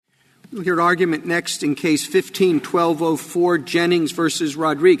We'll hear argument next in Case 15-1204, Jennings versus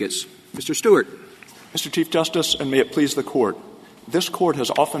Rodriguez. Mr. Stewart. Mr. Chief Justice, and may it please the Court, this Court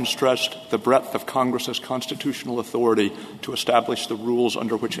has often stressed the breadth of Congress's constitutional authority to establish the rules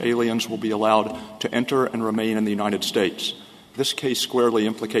under which aliens will be allowed to enter and remain in the United States. This case squarely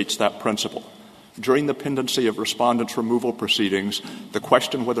implicates that principle. During the pendency of respondents' removal proceedings, the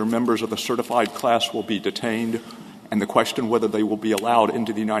question whether members of the certified class will be detained and the question whether they will be allowed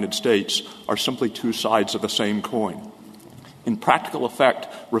into the United States are simply two sides of the same coin. In practical effect,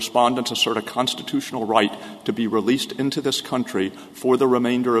 respondents assert a constitutional right to be released into this country for the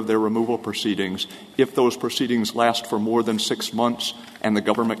remainder of their removal proceedings if those proceedings last for more than 6 months and the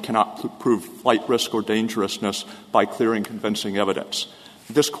government cannot prove flight risk or dangerousness by clear and convincing evidence.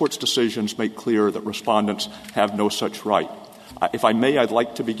 This Court's decisions make clear that respondents have no such right. If I may, I'd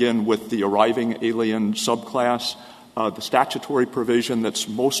like to begin with the arriving alien subclass. The statutory provision that's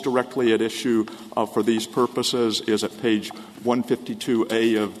most directly at issue for these purposes is at page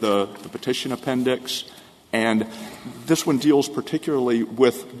 152A of the petition appendix. And this one deals particularly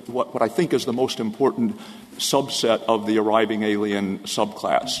with what I think is the most important subset of the arriving alien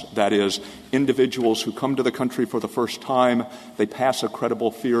subclass. That is, individuals who come to the country for the first time, they pass a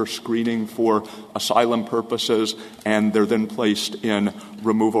credible fear screening for asylum purposes, and they're then placed in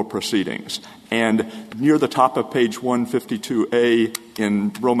removal proceedings. And near the top of page 152A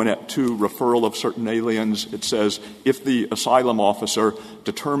in Romanet 2, referral of certain aliens, it says, if the asylum officer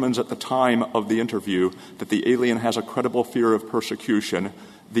determines at the time of the interview that the alien has a credible fear of persecution,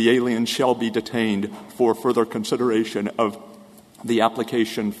 the alien shall be detained for further consideration of the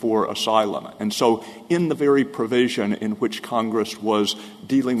application for asylum. And so in the very provision in which Congress was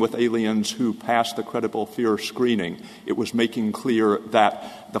dealing with aliens who passed the credible fear screening, it was making clear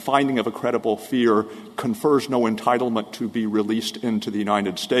that the finding of a credible fear confers no entitlement to be released into the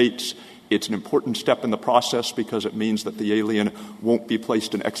United States. It's an important step in the process because it means that the alien won't be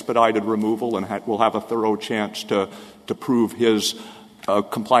placed in expedited removal and will have a thorough chance to prove his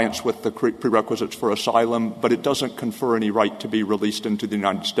compliance with the prerequisites for asylum, but it doesn't confer any right to be released into the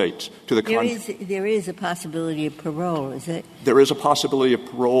United States. There is a possibility of parole, is it? There is a possibility of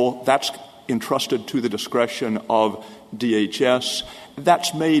parole. That's entrusted to the discretion of DHS.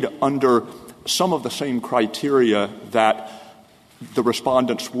 That's made under some of the same criteria that the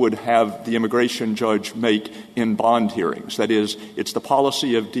respondents would have the immigration judge make in bond hearings. That is, it's the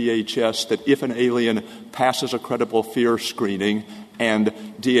policy of DHS that if an alien passes a credible fear screening and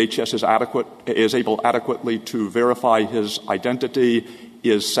DHS is able adequately to verify his identity,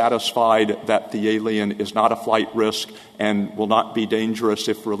 is satisfied that the alien is not a flight risk and will not be dangerous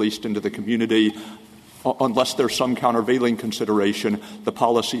if released into the community, unless there's some countervailing consideration, the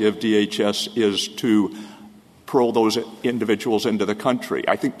policy of DHS is to parole those individuals into the country.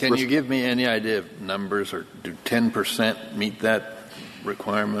 I think. Can you give me any idea of numbers, or do 10% meet that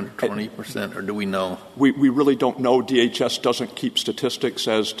requirement, 20%, or do we know? We really don't know. DHS doesn't keep statistics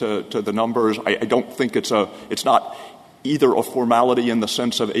as to the numbers. I don't think it's not either a formality in the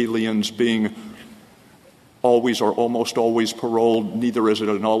sense of aliens being always or almost always paroled, neither is it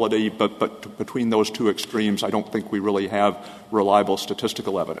a nullity, but between those two extremes, I don't think we really have reliable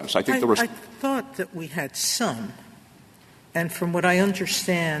statistical evidence. I thought that we had some, and from what I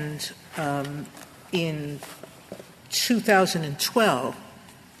understand, in 2012,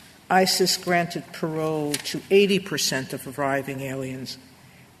 ISIS granted parole to 80% of arriving aliens.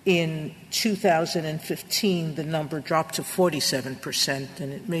 In 2015, the number dropped to 47%,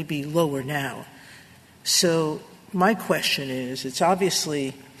 and it may be lower now. So my question is, it's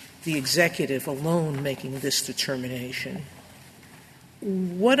obviously the executive alone making this determination.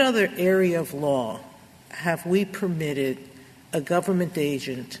 What other area of law have we permitted a government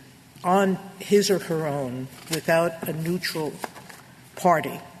agent on his or her own, without a neutral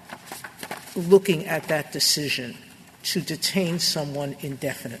party, looking at that decision to detain someone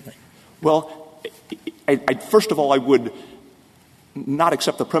indefinitely? Well, first of all, I would not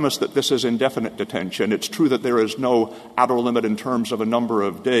accept the premise that this is indefinite detention. It's true that there is no outer limit in terms of a number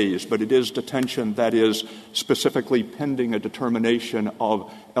of days, but it is detention that is specifically pending a determination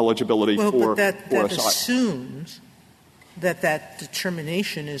of eligibility for that asylum. Assumes that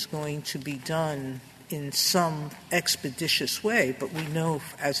determination is going to be done in some expeditious way, but we know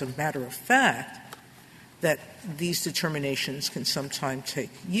as a matter of fact that these determinations can sometimes take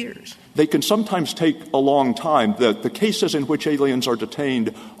years. They can sometimes take a long time. The cases in which aliens are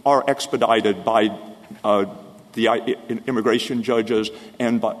detained are expedited by the immigration judges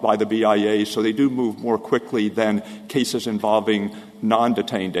and by the BIA, so they do move more quickly than cases involving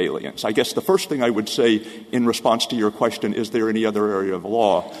non-detained aliens. I guess the first thing I would say in response to your question, is there any other area of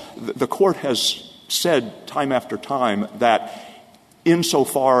law? The Court has said time after time that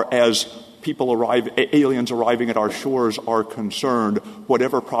insofar as aliens arriving at our shores are concerned,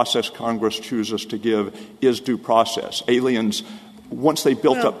 whatever process Congress chooses to give is due process. Aliens, once they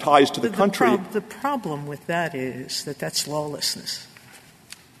built up ties to the country. The problem with that is that that's lawlessness.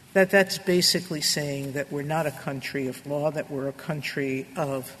 That's basically saying that we're not a country of law, that we're a country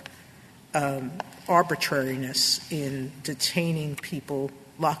of arbitrariness in detaining people,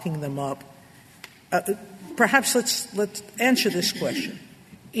 locking them up. Perhaps let's answer this question.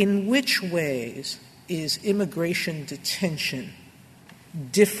 In which ways is immigration detention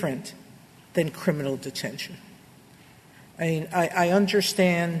different than criminal detention? I mean, I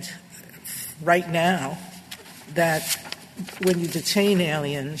understand right now that when you detain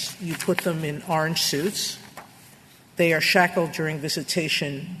aliens, you put them in orange suits. They are shackled during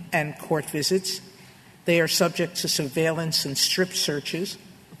visitation and court visits. They are subject to surveillance and strip searches.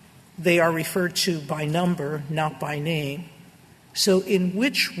 They are referred to by number, not by name. So in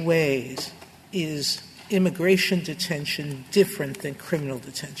which ways is immigration detention different than criminal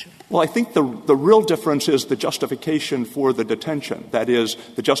detention? Well, I think the real difference is the justification for the detention. That is,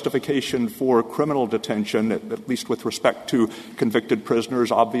 the justification for criminal detention, at least with respect to convicted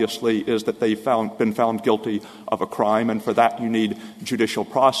prisoners, obviously, is that they've been found guilty of a crime, and for that you need judicial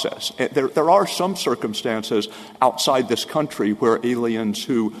process. There are some circumstances outside this country where aliens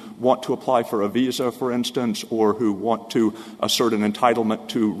who want to apply for a visa, for instance, or who want to assert an entitlement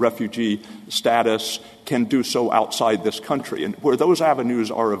to refugee status can do so outside this country. And where those avenues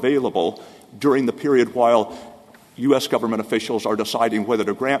are available during the period while U.S. government officials are deciding whether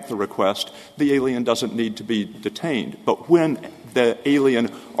to grant the request, the alien doesn't need to be detained. But when the alien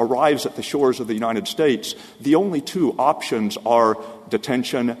arrives at the shores of the United States, the only two options are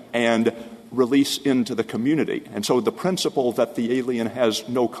detention and release into the community. And so the principle that the alien has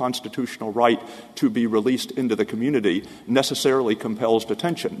no constitutional right to be released into the community necessarily compels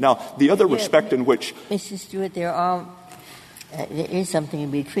detention. Now, the other respect in which Mr. Stewart, there is something in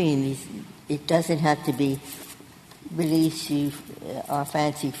between. It doesn't have to be release you or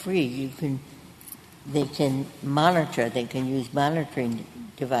fancy free. They can monitor. They can use monitoring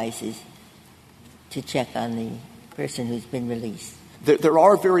devices to check on the person who's been released. There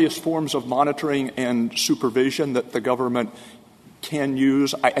are various forms of monitoring and supervision that the government can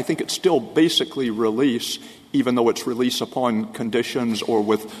use. I think it's still basically release, even though it's release upon conditions or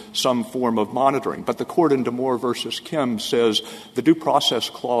with some form of monitoring. But the court in Damore versus Kim says the Due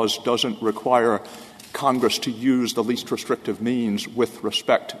Process Clause doesn't require Congress to use the least restrictive means with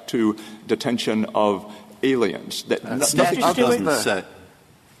respect to detention of aliens.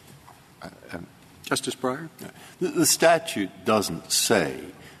 Justice Breyer? The statute doesn't say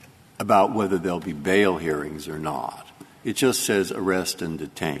about whether there'll be bail hearings or not. It just says arrest and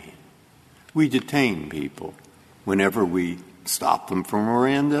detain. We detain people whenever we stop them for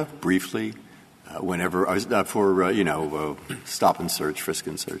Miranda, briefly, whenever for stop and search, frisk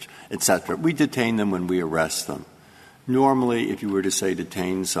and search, etc. We detain them when we arrest them. Normally, if you were to say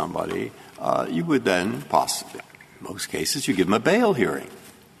detain somebody, you would then possibly, in most cases, you give them a bail hearing.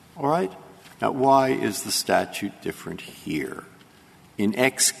 All right? Now, why is the statute different here? In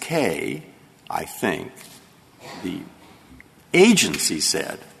XK, I think, the agency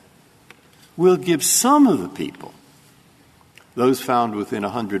said, we'll give some of the people, those found within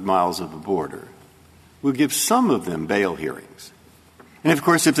 100 miles of the border, we'll give some of them bail hearings. And, of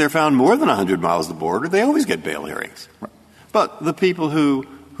course, if they're found more than 100 miles of the border, they always get bail hearings. But the people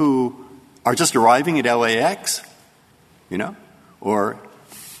who are just arriving at LAX, or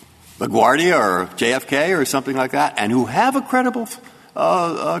LaGuardia or JFK or something like that, and who have a credible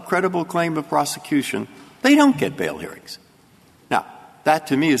claim of prosecution, they don't get bail hearings. Now, that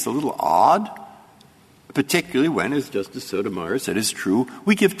to me is a little odd, particularly when, as Justice Sotomayor said is true,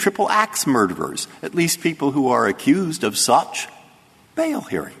 we give triple axe murderers, at least people who are accused of such, bail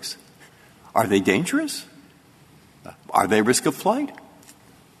hearings. Are they dangerous? Are they risk of flight?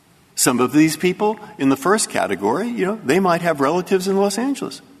 Some of these people in the first category, they might have relatives in Los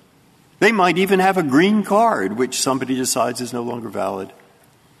Angeles. They might even have a green card, which somebody decides is no longer valid.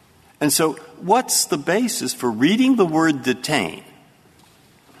 And so what's the basis for reading the word detain,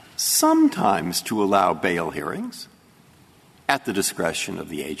 sometimes to allow bail hearings at the discretion of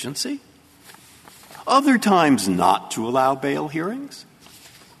the agency, other times not to allow bail hearings,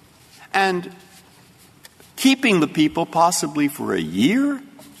 and keeping the people possibly for a year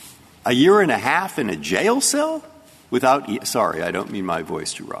A year and a half in a jail cell? Sorry, I don't mean my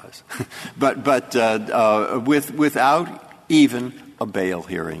voice to rise. but without even a bail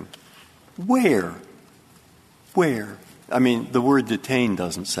hearing. Where? I mean, the word detained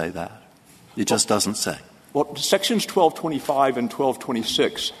doesn't say that. It just doesn't say. Well, Sections 1225 and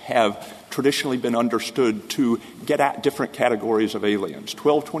 1226 have traditionally been understood to get at different categories of aliens.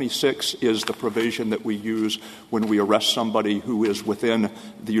 1226 is the provision that we use when we arrest somebody who is who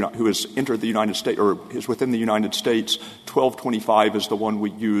has entered the United States or is within the United States. 1225 is the one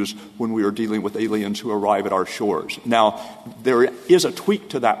we use when we are dealing with aliens who arrive at our shores. Now, there is a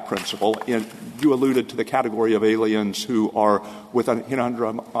tweak to that principle. You alluded to the category of aliens who are within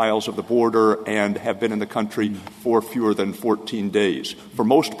 100 miles of the border and have been in the country for fewer than 14 days. For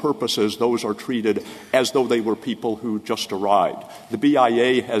most purposes, those are treated as though they were people who just arrived. The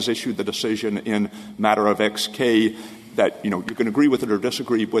BIA has issued the decision in matter of XK that, you can agree with it or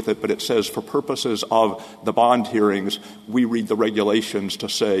disagree with it, but it says for purposes of the bond hearings, we read the regulations to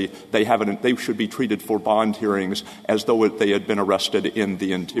say they should be treated for bond hearings as though they had been arrested in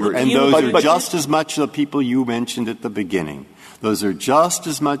the interior. And those are just as much the people you mentioned at the beginning. Those are just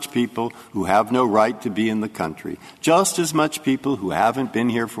as much people who have no right to be in the country, just as much people who haven't been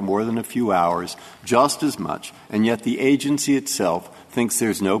here for more than a few hours, just as much. And yet the agency itself thinks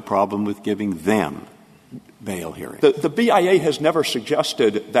there's no problem with giving them bail hearing. The BIA has never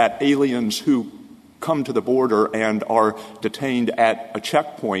suggested that aliens who come to the border and are detained at a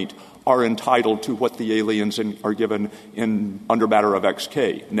checkpoint are entitled to what the aliens are given under matter of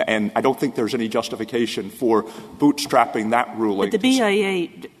XK. And I don't think there's any justification for bootstrapping that ruling. But the BIA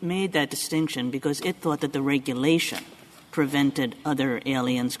made that distinction because it thought that the regulation prevented other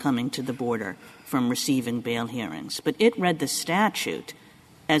aliens coming to the border from receiving bail hearings. But it read the statute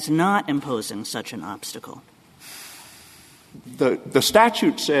as not imposing such an obstacle. The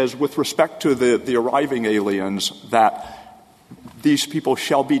statute says, with respect to the arriving aliens, that these people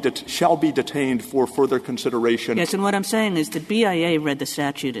shall be detained for further consideration. Yes, and what I'm saying is the BIA read the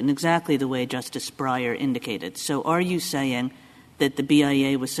statute in exactly the way Justice Breyer indicated. So are you saying that the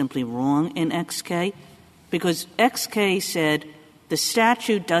BIA was simply wrong in XK? Because XK said the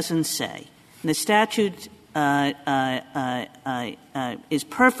statute doesn't say. And the statute is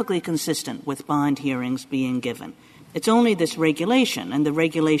perfectly consistent with bond hearings being given. It's only this regulation, and the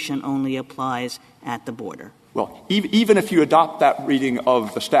regulation only applies at the border. Well, even if you adopt that reading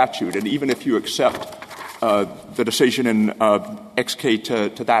of the statute, and even if you accept the decision in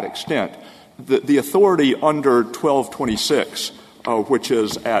XK to that extent, the authority under 1226, which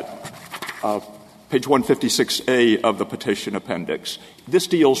is at page 156A of the petition appendix, this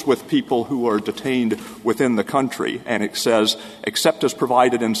deals with people who are detained within the country, and it says, except as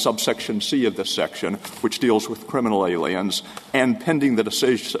provided in subsection C of this section, which deals with criminal aliens, and pending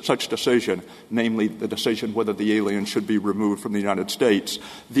such decision, namely the decision whether the alien should be removed from the United States,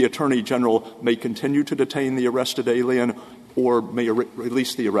 the Attorney General may continue to detain the arrested alien or may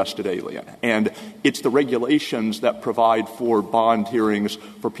release the arrested alien. And it's the regulations that provide for bond hearings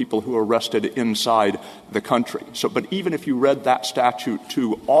for people who are arrested inside the country. But even if you read that statute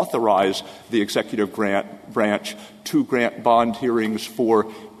to authorize the executive branch to grant bond hearings for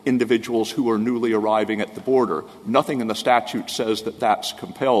individuals who are newly arriving at the border, nothing in the statute says that that's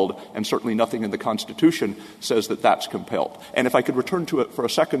compelled, and certainly nothing in the Constitution says that that's compelled. And if I could return to it for a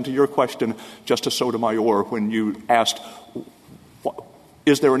second to your question, Justice Sotomayor, when you asked,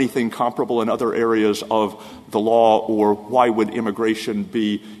 is there anything comparable in other areas of the law, or why would immigration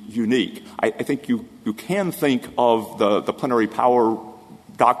be unique? I think you can think of the plenary power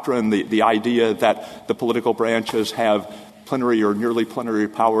doctrine, the idea that the political branches have plenary or nearly plenary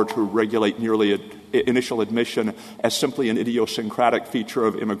power to regulate initial admission as simply an idiosyncratic feature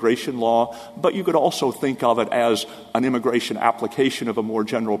of immigration law, but you could also think of it as an immigration application of a more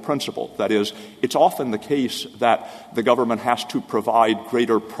general principle. That is, it's often the case that the government has to provide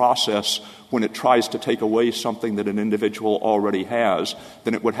greater process when it tries to take away something that an individual already has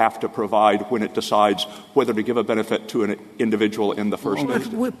than it would have to provide when it decides whether to give a benefit to an individual in the first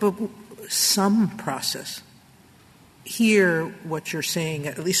instance. But some process. Here, what you're saying,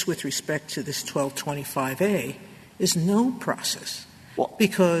 at least with respect to this 1225A, is no process,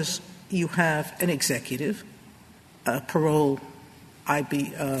 because you have an executive, a parole INS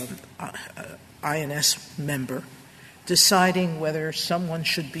member, deciding whether someone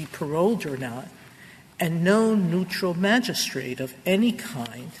should be paroled or not, and no neutral magistrate of any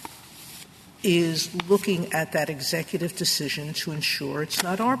kind is looking at that executive decision to ensure it's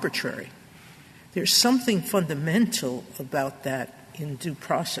not arbitrary. There's something fundamental about that in due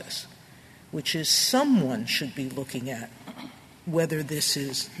process, which is someone should be looking at whether this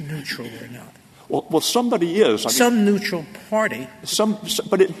is neutral or not. Well, somebody is. Some neutral party.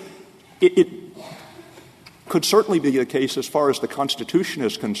 But it could certainly be the case as far as the Constitution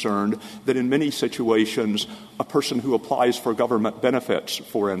is concerned that in many situations a person who applies for government benefits,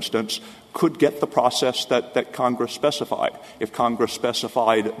 for instance, could get the process that Congress specified. If Congress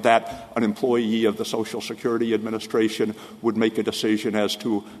specified that an employee of the Social Security Administration would make a decision as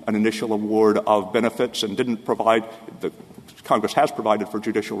to an initial award of benefits and didn't provide Congress has provided for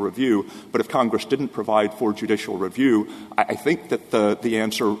judicial review, but if Congress didn't provide for judicial review, I think that the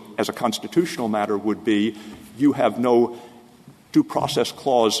answer as a constitutional matter would be you have no due process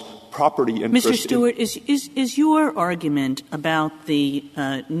clause property interest. Mr. Stewart, is your argument about the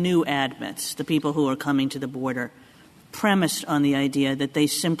new admits, the people who are coming to the border, premised on the idea that they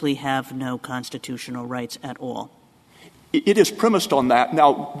simply have no constitutional rights at all? It is premised on that.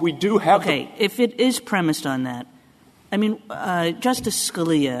 Now, we do have if it is premised on that, I mean, Justice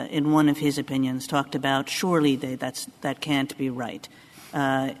Scalia, in one of his opinions, talked about surely that can't be right.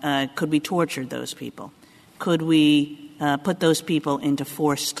 Could we torture those people? Could we put those people into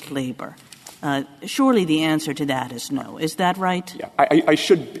forced labor? Surely the answer to that is no. Is that right? Yeah. I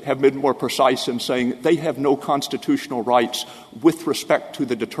should have been more precise in saying they have no constitutional rights with respect to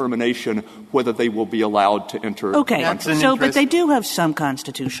the determination whether they will be allowed to enter. Okay. But they do have some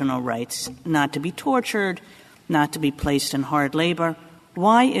constitutional rights, not to be tortured, not to be placed in hard labor.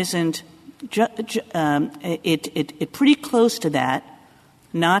 Why isn't it pretty close to that,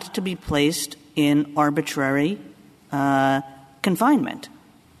 not to be placed in arbitrary confinement,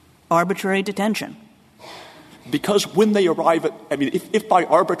 arbitrary detention? Because when they arrive if by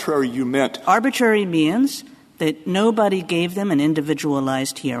arbitrary you meant... Arbitrary means that nobody gave them an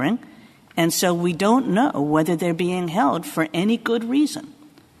individualized hearing, and so we don't know whether they're being held for any good reason.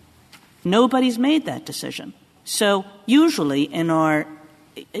 Nobody's made that decision. So usually in our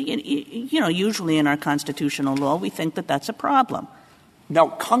constitutional law, we think that that's a problem.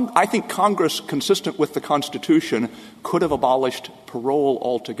 Now, I think Congress, consistent with the Constitution, could have abolished parole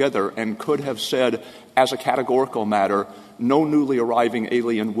altogether and could have said, as a categorical matter, no newly arriving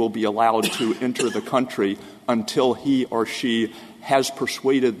alien will be allowed to enter the country until he or she has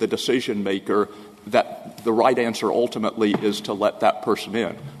persuaded the decision-maker that the right answer ultimately is to let that person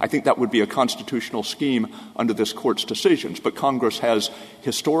in. I think that would be a constitutional scheme under this Court's decisions. But Congress has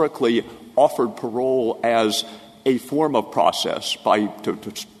historically offered parole as a form of process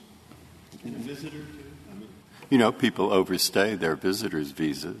people overstay their visitors'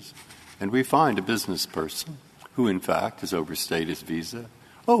 visas, and we find a business person who, in fact, has overstayed his visa.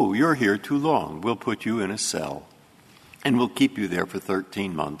 Oh, you're here too long. We'll put you in a cell, and we'll keep you there for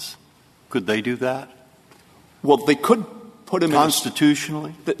 13 months. Could they do that? Well, they could put him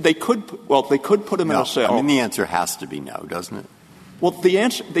constitutionally. They could put him in a cell. I mean, the answer has to be no, doesn't it? Well, the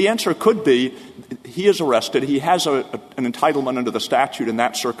answer could be he is arrested. He has an entitlement under the statute in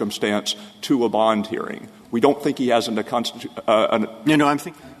that circumstance to a bond hearing. We don't think he has I'm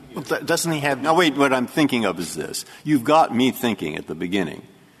thinking. Doesn't he have? Now, wait. What I'm thinking of is this: you've got me thinking at the beginning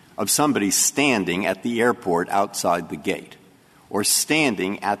of somebody standing at the airport outside the gate, or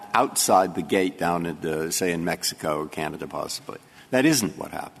standing outside the gate down at, say, in Mexico or Canada, possibly. That isn't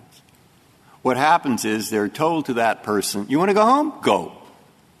what happens. What happens is they're told to that person, you want to go home? Go.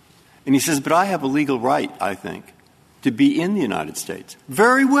 And he says, but I have a legal right, I think, to be in the United States.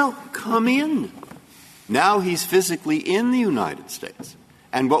 Very well, come in. Now he's physically in the United States.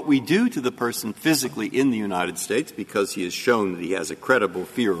 And what we do to the person physically in the United States, because he has shown that he has a credible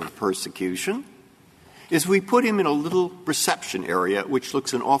fear of persecution, is we put him in a little reception area which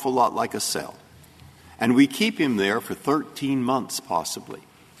looks an awful lot like a cell. And we keep him there for 13 months, possibly,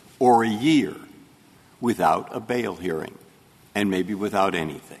 or a year, without a bail hearing, and maybe without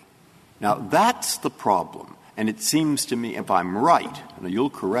anything. Now, that's the problem. And it seems to me, if I'm right, and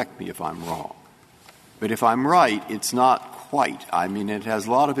you'll correct me if I'm wrong, but if I'm right, it's not quite. I mean, it has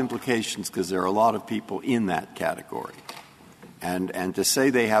a lot of implications because there are a lot of people in that category. And to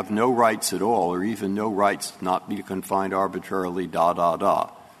say they have no rights at all, or even no rights not be confined arbitrarily,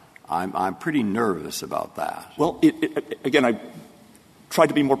 I'm pretty nervous about that. Well, again, I tried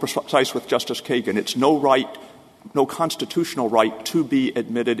to be more precise with Justice Kagan. It's no constitutional right to be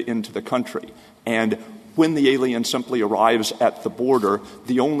admitted into the country. And when the alien simply arrives at the border,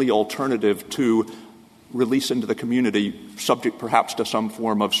 the only alternative to release into the community, subject perhaps to some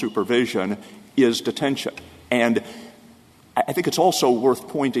form of supervision, is detention. And I think it's also worth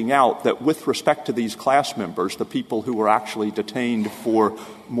pointing out that with respect to these class members, the people who were actually detained for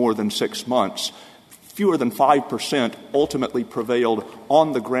more than 6 months, fewer than 5% ultimately prevailed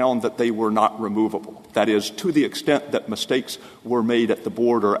on the ground that they were not removable. That is, to the extent that mistakes were made at the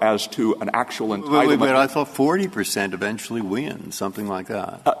border as to an actual entitlement. But I thought 40% eventually win, something like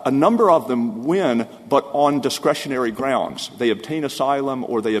that. A number of them win, but on discretionary grounds. They obtain asylum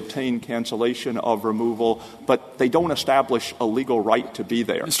or they obtain cancellation of removal, but they don't establish a legal right to be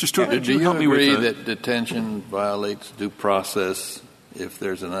there. Mr. Stewart, do you agree that detention violates due process if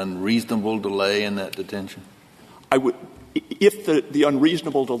there's an unreasonable delay in that detention? If the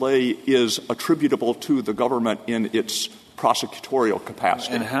unreasonable delay is attributable to the government in its prosecutorial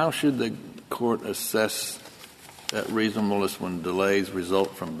capacity. And how should the court assess that reasonableness when delays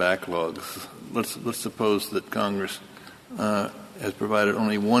result from backlogs? Let's suppose that Congress has provided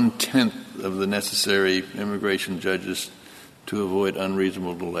only 1/10 of the necessary immigration judges to avoid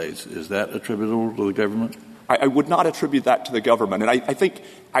unreasonable delays. Is that attributable to the government? I would not attribute that to the government. And I think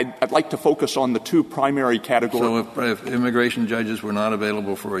I'd like to focus on the two primary categories. So if immigration judges were not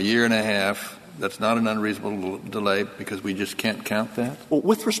available for a year and a half, that's not an unreasonable delay because we just can't count that? Well,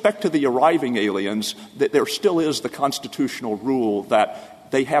 with respect to the arriving aliens, there still is the constitutional rule that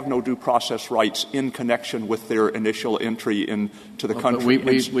they have no due process rights in connection with their initial entry into the country.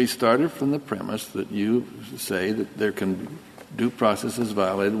 We started from the premise that you say that there can due process is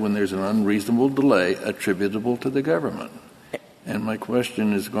violated when there's an unreasonable delay attributable to the government. And my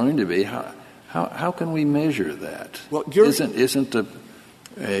question is going to be, how can we measure that? Well, isn't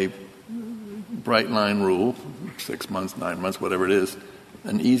a bright line rule, 6 months, 9 months, whatever it is,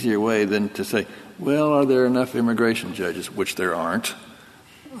 an easier way than to say, well, are there enough immigration judges, which there aren't?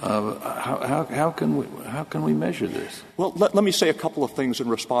 How can we measure this? Well, let me say a couple of things in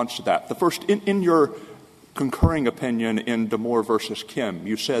response to that. The first, in your concurring opinion in Damore versus Kim,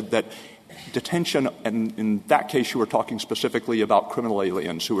 you said that detention, and in that case you were talking specifically about criminal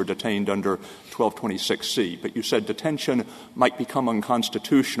aliens who were detained under 1226C, but you said detention might become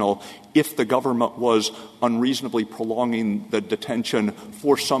unconstitutional if the government was unreasonably prolonging the detention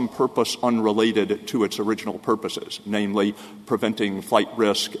for some purpose unrelated to its original purposes, namely preventing flight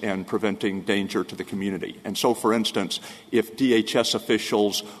risk and preventing danger to the community. And so, for instance, if DHS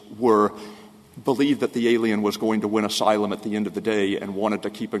officials believed that the alien was going to win asylum at the end of the day and wanted to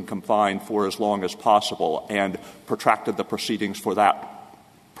keep him confined for as long as possible and protracted the proceedings for that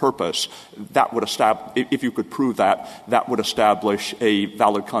purpose, that would establish, if you could prove that would establish a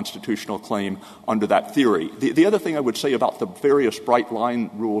valid constitutional claim under that theory. The other thing I would say about the various bright line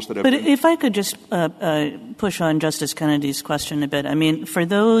rules that have But if I could just push on Justice Kennedy's question a bit. I mean, for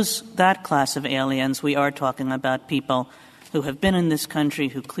that class of aliens, we are talking about people who have been in this country,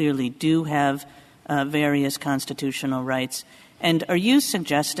 who clearly do have various constitutional rights. And are you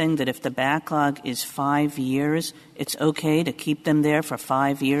suggesting that if the backlog is 5 years, it's okay to keep them there for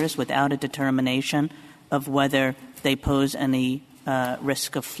 5 years without a determination of whether they pose any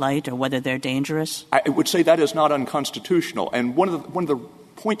risk of flight or whether they're dangerous? I would say that is not unconstitutional. And one of the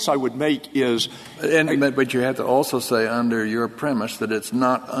points I would make is but you have to also say under your premise that it's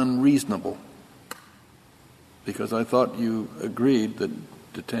not unreasonable. Because I thought you agreed that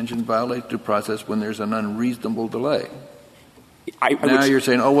detention violates due process when there's an unreasonable delay. Now you're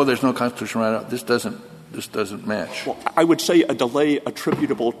saying, oh, well, there's no constitutional right. This doesn't match. Well, I would say a delay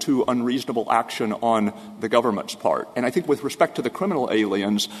attributable to unreasonable action on the government's part. And I think with respect to the criminal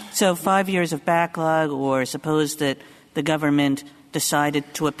aliens. So 5 years of backlog, or suppose that the government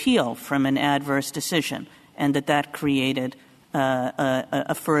decided to appeal from an adverse decision and that created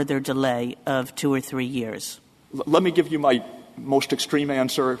a further delay of 2 or 3 years. Let me give you my most extreme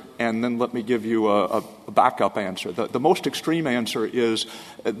answer, and then let me give you a backup answer. The most extreme answer is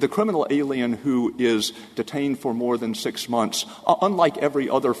the criminal alien who is detained for more than 6 months, unlike every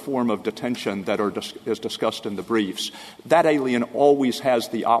other form of detention that is discussed in the briefs, that alien always has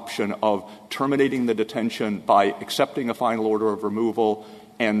the option of terminating the detention by accepting a final order of removal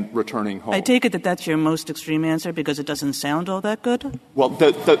and returning home. I take it that that's your most extreme answer because it doesn't sound all that good? Well,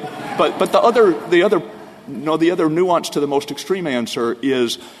 but the other nuance to the most extreme answer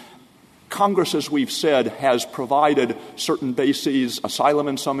is Congress, as we've said, has provided certain bases, asylum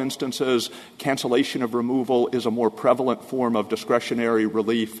in some instances, cancellation of removal is a more prevalent form of discretionary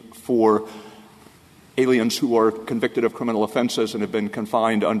relief for aliens who are convicted of criminal offenses and have been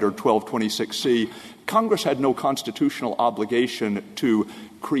confined under 1226C. Congress had no constitutional obligation to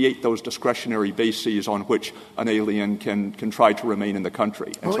create those discretionary bases on which an alien can try to remain in the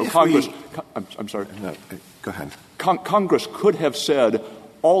country. And so Congress I'm sorry. No, go ahead. Congress could have said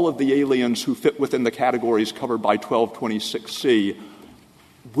all of the aliens who fit within the categories covered by 1226C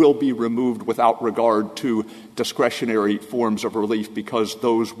will be removed without regard to discretionary forms of relief because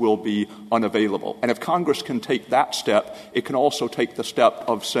those will be unavailable. And if Congress can take that step, it can also take the step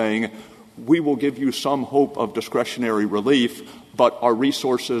of saying we will give you some hope of discretionary relief, but our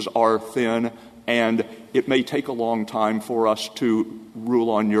resources are thin, and it may take a long time for us to rule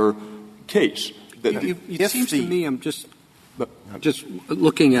on your case. It seems to me, I'm just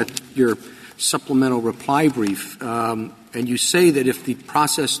looking at your supplemental reply brief, and you say that if the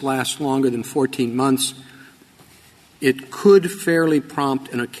process lasts longer than 14 months, it could fairly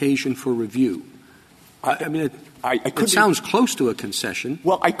prompt an occasion for review. I mean, it sounds close to a concession.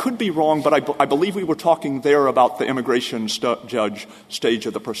 Well, I could be wrong, but I believe we were talking there about the immigration judge stage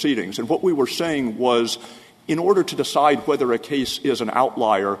of the proceedings. And what we were saying was, in order to decide whether a case is an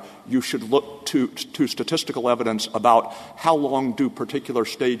outlier, you should look to statistical evidence about how long do particular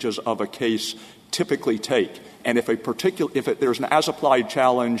stages of a case typically take. And if there's an as-applied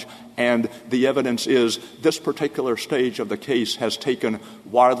challenge and the evidence is this particular stage of the case has taken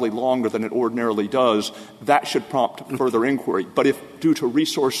wildly longer than it ordinarily does, that should prompt further inquiry. But if, due to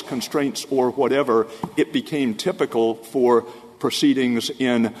resource constraints or whatever, it became typical for proceedings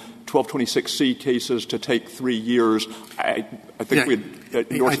in 1226C cases to take 3 years, I think we'd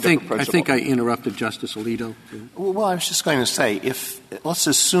endorse a different principle. I think I interrupted Justice Alito. Well, I was just going to say, let's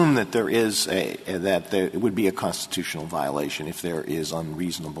assume that it would be a constitutional violation if there is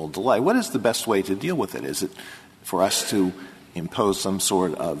unreasonable delay. What is the best way to deal with it? Is it for us to impose some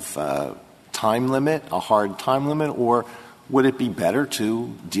sort of time limit, a hard time limit, or would it be better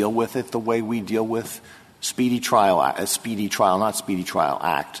to deal with it the way we deal with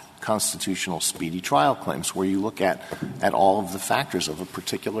constitutional speedy trial claims, where you look at all of the factors of a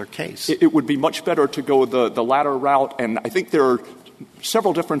particular case? It would be much better to go the latter route, and I think there are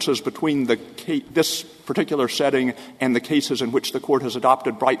several differences between this particular setting and the cases in which the Court has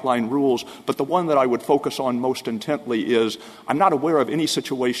adopted bright-line rules. But the one that I would focus on most intently is I'm not aware of any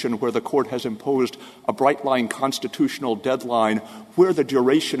situation where the Court has imposed a bright-line constitutional deadline where the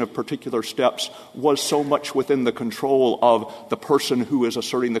duration of particular steps was so much within the control of the person who is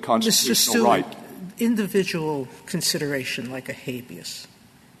asserting the constitutional right. Individual consideration like a habeas.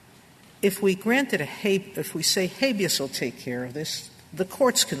 If we granted if we say habeas will take care of this, the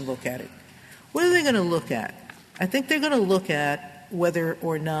courts can look at it. What are they going to look at? I think they're going to look at whether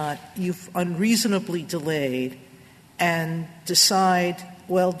or not you've unreasonably delayed and decide,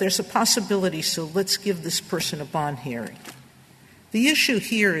 well, there's a possibility, so let's give this person a bond hearing. The issue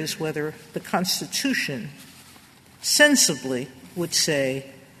here is whether the Constitution sensibly would say,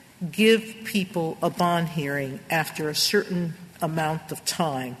 give people a bond hearing after a certain amount of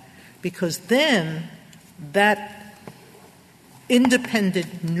time, because then that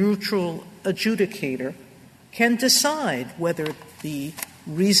independent, neutral adjudicator can decide whether the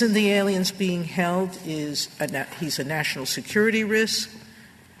reason the alien's being held is he's a national security risk,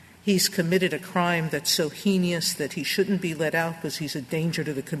 he's committed a crime that's so heinous that he shouldn't be let out because he's a danger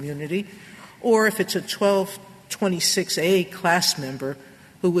to the community, or if it's a 1226A class member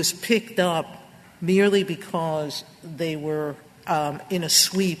who was picked up merely because they were in a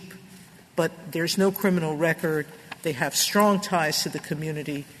sweep, but there's no criminal record, they have strong ties to the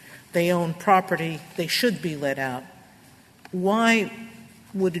community, they own property, they should be let out. Why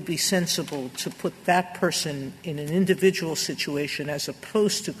would it be sensible to put that person in an individual situation as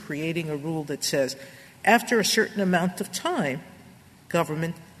opposed to creating a rule that says, after a certain amount of time,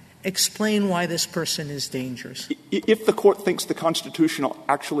 government, explain why this person is dangerous? If the Court thinks the Constitution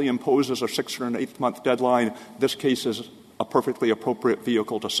actually imposes a 6 or an 8-month deadline, this case is a perfectly appropriate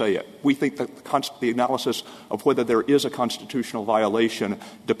vehicle to say it. We think that the analysis of whether there is a constitutional violation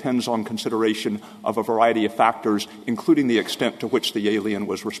depends on consideration of a variety of factors, including the extent to which the alien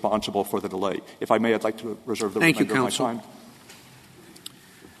was responsible for the delay. If I may, I'd like to reserve the remainder of my time.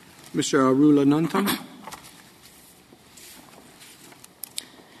 Mr. Arula-Nuntham.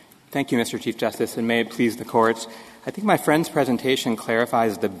 Thank you, Mr. Chief Justice, and may it please the Court. I think my friend's presentation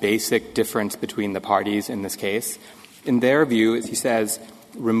clarifies the basic difference between the parties in this case. In their view, as he says,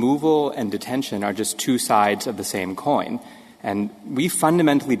 removal and detention are just two sides of the same coin. And we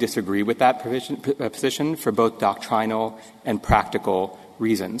fundamentally disagree with that position for both doctrinal and practical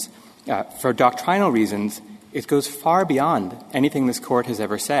reasons. For doctrinal reasons, it goes far beyond anything this Court has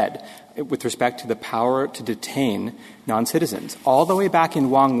ever said with respect to the power to detain non-citizens. All the way back in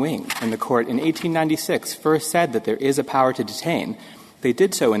Wong Wing, when the Court in 1896 first said that there is a power to detain, they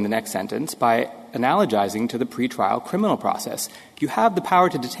did so in the next sentence by analogizing to the pretrial criminal process. You have the power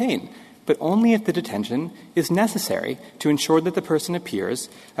to detain, but only if the detention is necessary to ensure that the person appears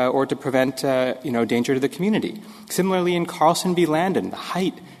or to prevent, danger to the community. Similarly, in Carlson v. Landon, the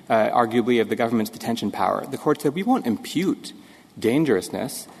height, arguably, of the government's detention power, the Court said we won't impute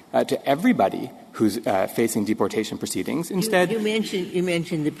dangerousness to everybody who's facing deportation proceedings. Instead, you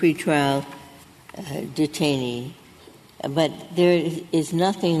mentioned the pretrial detainee, but there is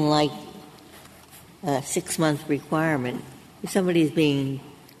nothing like a 6-month requirement. If somebody is being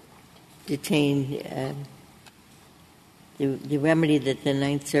detained, the remedy that the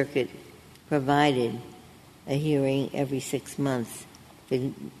Ninth Circuit provided, a hearing every 6 months,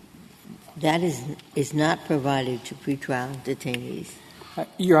 that is not provided to pretrial detainees.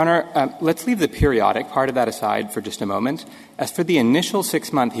 Your Honor, let's leave the periodic part of that aside for just a moment. As for the initial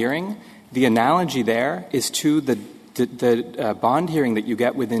 6-month hearing, the analogy there is to the bond hearing that you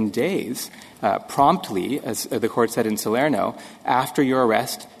get within days, promptly, as the Court said in Salerno, after your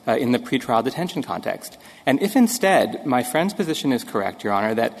arrest in the pretrial detention context. And if instead my friend's position is correct, Your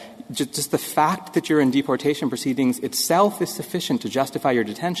Honor, that just the fact that you're in deportation proceedings itself is sufficient to justify your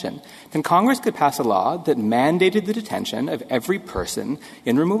detention, then Congress could pass a law that mandated the detention of every person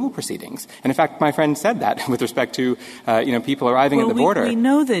in removal proceedings. And in fact, my friend said that with respect to, people arriving at the border. We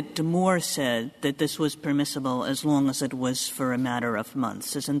know that Damore said that this was permissible as long as it was for a matter of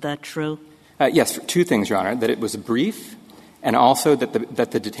months. Isn't that true? Yes, two things, Your Honor, that it was brief and also that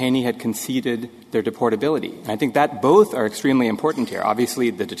the detainee had conceded their deportability. And I think that both are extremely important here. Obviously,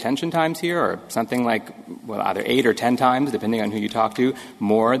 the detention times here are something like, either 8 or 10 times, depending on who you talk to,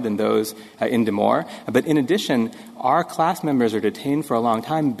 more than those in Damore. But in addition, our class members are detained for a long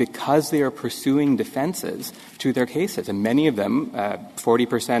time because they are pursuing defenses to their cases. And many of them,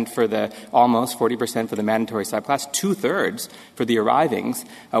 40% almost 40% for the mandatory subclass, 2/3 for the arrivings,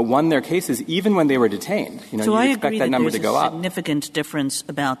 won their cases even when they were detained. So I expect agree that number to go up. Significant difference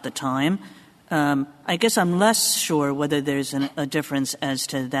about the time. I guess I'm less sure whether there's a difference as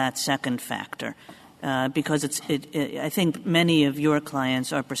to that second factor, because I think many of your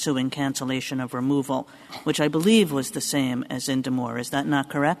clients are pursuing cancellation of removal, which I believe was the same as in Damore. Is that not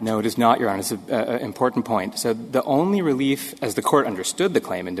correct? No, it is not, Your Honor. It's an important point. So the only relief, as the Court understood the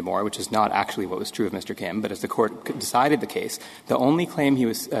claim in Damore, which is not actually what was true of Mr. Kim, but as the Court decided the case, the only claim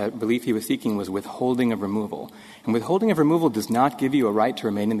relief he was seeking was withholding of removal. And withholding of removal does not give you a right to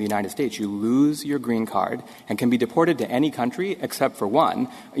remain in the United States. You lose your green card and can be deported to any country except for one,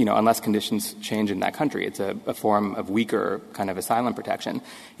 unless conditions change in that country. It's a form of weaker kind of asylum protection.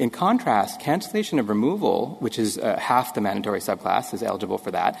 In contrast, cancellation of removal, which is half the mandatory subclass, is eligible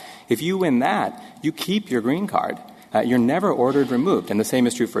for that. If you win that, you keep your green card. You're never ordered removed. And the same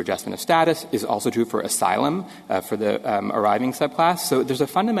is true for adjustment of status, is also true for asylum for the arriving subclass. So there's a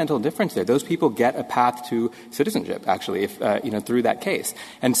fundamental difference there. Those people get a path to citizenship, actually, if through that case.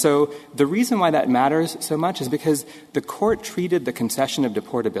 And so the reason why that matters so much is because the Court treated the concession of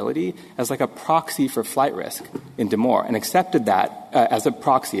deportability as like a proxy for flight risk in Damore and accepted that as a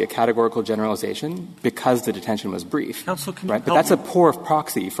proxy, a categorical generalization, because the detention was brief. Counsel, can right? But that's a poor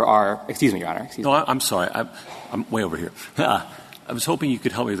proxy for our — excuse me, Your Honor. No, I'm sorry. I'm way over here. I was hoping you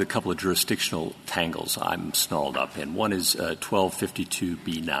could help me with a couple of jurisdictional tangles I'm snarled up in. One is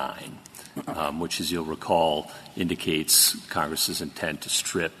 1252b9, which, as you'll recall, indicates Congress's intent to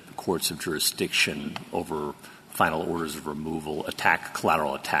strip courts of jurisdiction over final orders of removal,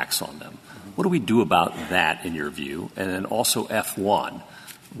 collateral attacks on them. What do we do about that, in your view? And then also F1,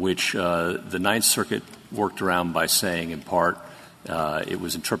 which the Ninth Circuit worked around by saying, in part, it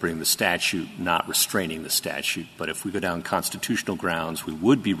was interpreting the statute, not restraining the statute. But if we go down constitutional grounds, we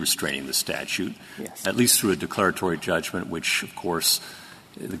would be restraining the statute, yes, at least through a declaratory judgment, which, of course,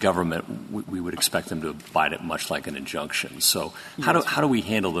 the government, we would expect them to abide it much like an injunction. So how do we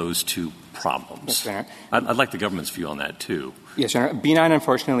handle those two problems? Yes, I'd like the government's view on that, too. Yes, Your Honor. B9,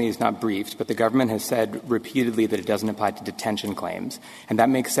 unfortunately, is not briefed, but the government has said repeatedly that it doesn't apply to detention claims. And that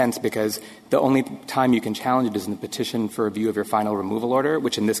makes sense because the only time you can challenge it is in the petition for review of your final removal order,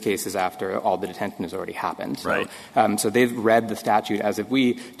 which in this case is after all the detention has already happened. Right. So they've read the statute, as have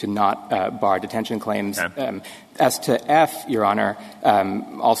we, to not bar detention claims. Okay. As to F, Your Honor,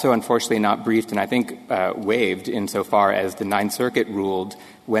 also unfortunately not briefed and I think waived insofar as the Ninth Circuit ruled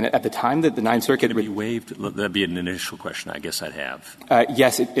when at the time that the Ninth Circuit — Could it be waived? That'd be an initial question I guess I'd have.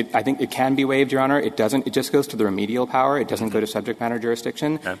 Yes, I think it can be waived, Your Honor. It doesn't. It just goes to the remedial power. It doesn't go to subject matter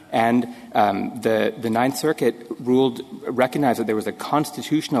jurisdiction. Okay. And the Ninth Circuit recognized that there was a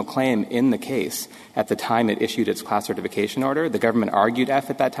constitutional claim in the case at the time it issued its class certification order. The government argued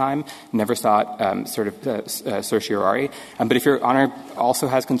F at that time, never sought certiorari. But if Your Honor also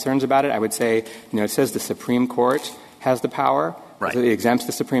has concerns about it, I would say, it says the Supreme Court has the power. Right. So it exempts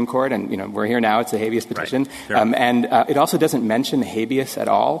the Supreme Court, and, we're here now. It's a habeas petition. Right. And it also doesn't mention habeas at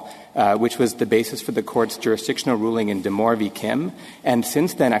all, which was the basis for the Court's jurisdictional ruling in Damore v. Kim. And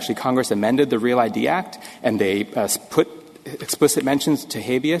since then, actually, Congress amended the Real ID Act, and they put explicit mentions to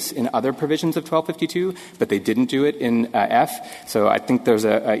habeas in other provisions of 1252, but they didn't do it in F. So I think there's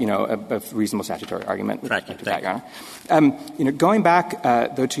a reasonable statutory argument with respect to that, Your Honor. Going back,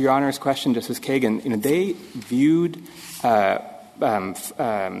 though, to Your Honor's question, Justice Kagan, they viewed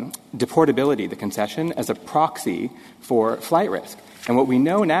deportability, the concession, as a proxy for flight risk. And what we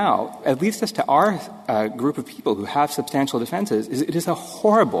know now, at least as to our group of people who have substantial defenses, is it is a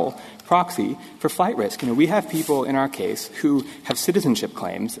horrible proxy for flight risk. We have people in our case who have citizenship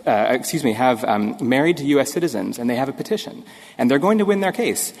claims, have married to U.S. citizens, and they have a petition. And they're going to win their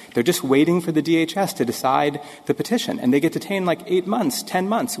case. They're just waiting for the DHS to decide the petition. And they get detained like 8 months, 10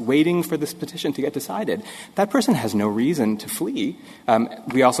 months, waiting for this petition to get decided. That person has no reason to flee.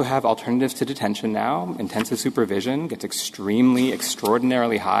 We also have alternatives to detention now. Intensive supervision gets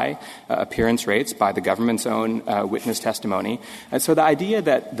extraordinarily high appearance rates by the government's own witness testimony. And so the idea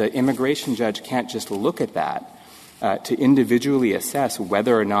that the immigration judge can't just look at that to individually assess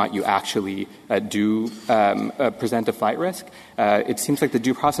whether or not you actually do present a flight risk, it seems like the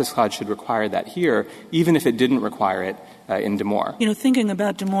Due Process Clause should require that here, even if it didn't require it in Damore. Thinking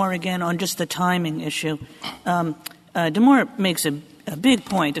about Damore again on just the timing issue, Damore makes a big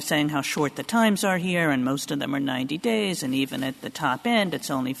point of saying how short the times are here, and most of them are 90 days, and even at the top end,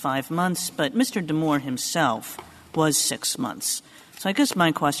 it's only 5 months. But Mr. Damore himself was 6 months. So I guess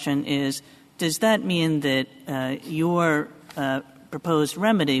my question is, does that mean that your proposed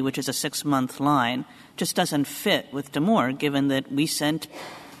remedy, which is a 6-month line, just doesn't fit with Damore, given that we sent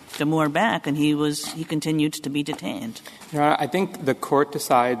Damore back and he continued to be detained? Your Honor, I think the court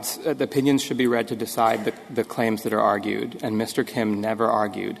decides, the opinions should be read to decide the claims that are argued, and Mr. Kim never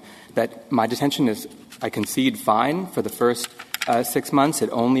argued that my detention is, I concede, fine for the first 6 months. It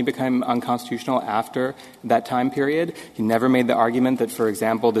only became unconstitutional after that time period. He never made the argument that, for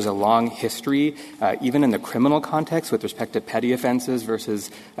example, there's a long history, even in the criminal context with respect to petty offenses versus,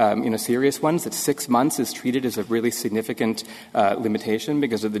 serious ones, that 6 months is treated as a really significant limitation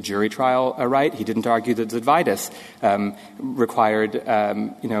because of the jury trial right. He didn't argue that Zydvitas required,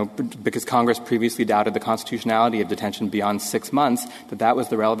 because Congress previously doubted the constitutionality of detention beyond 6 months, that was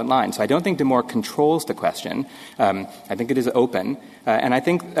the relevant line. So I don't think Damore controls the question. I think it is open. And I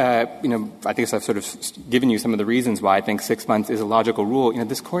think, I think I've sort of given you some of the reasons why I think 6 months is a logical rule.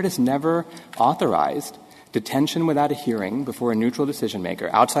 This Court has never authorized detention without a hearing before a neutral decision maker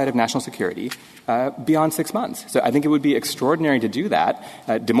outside of national security beyond 6 months. So I think it would be extraordinary to do that.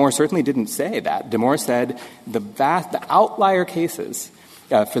 Damore certainly didn't say that. Damore said the outlier cases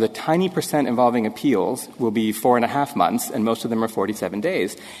for the tiny percent involving appeals will be 4.5 months, and most of them are 47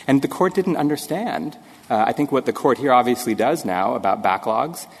 days. And the Court didn't understand, I think, what the Court here obviously does now about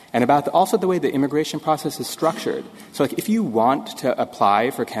backlogs and about also the way the immigration process is structured. So, if you want to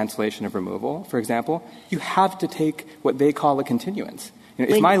apply for cancellation of removal, for example, you have to take what they call a continuance.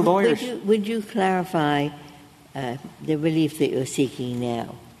 If my lawyer... Would you clarify the relief that you're seeking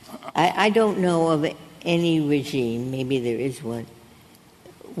now? I don't know of any regime, maybe there is one,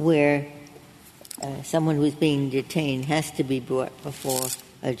 where someone who's being detained has to be brought before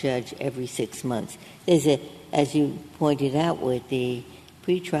a judge every 6 months. There's as you pointed out with the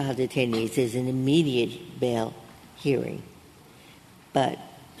pretrial detainees, there's an immediate bail hearing. But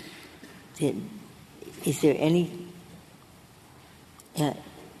is there any...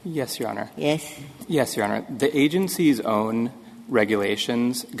 Yes, Your Honor. Yes? Yes, Your Honor. The agency's own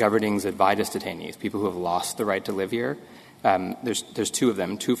regulations governing Zydvitas detainees, people who have lost the right to live here, there's two of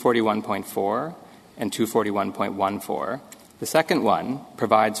them, 241.4 and 241.14. The second one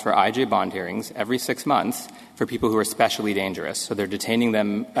provides for IJ bond hearings every 6 months for people who are especially dangerous. So they're detaining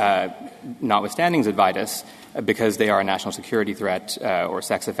them, notwithstanding Zydvitas, because they are a national security threat or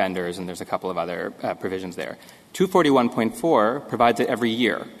sex offenders, and there's a couple of other provisions there. 241.4 provides it every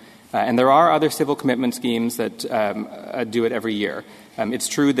year. And there are other civil commitment schemes that do it every year. It's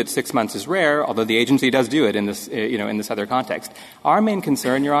true that 6 months is rare, although the agency does do it in this, in this other context. Our main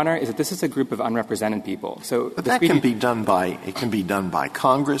concern, Your Honor, is that this is a group of unrepresented people. So, but that can be done by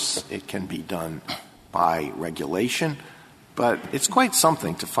Congress. It can be done by regulation. But it's quite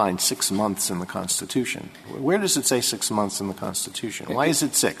something to find 6 months in the Constitution. Where does it say 6 months in the Constitution? Why is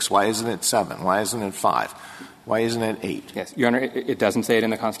it 6? Why isn't it 7? Why isn't it 5? Why isn't it 8? Yes, Your Honor, it doesn't say it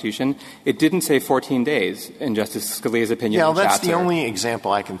in the Constitution. It didn't say 14 days in Justice Scalia's opinion. Yeah, well, that's the only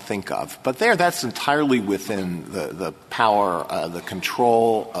example I can think of. But that's entirely within the power, the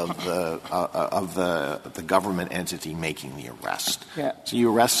control of the government entity making the arrest. Yeah. So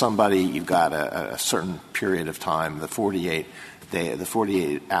you arrest somebody, you've got a certain period of time, the 48. the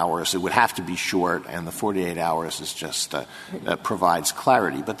 48 hours, it would have to be short, and the 48 hours is just provides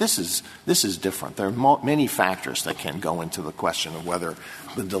clarity. But this is different. There are many factors that can go into the question of whether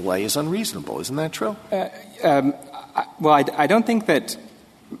the delay is unreasonable. Isn't that true? Well, I don't think that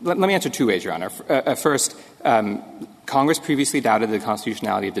 — let me answer two ways, Your Honor. First, Congress previously doubted the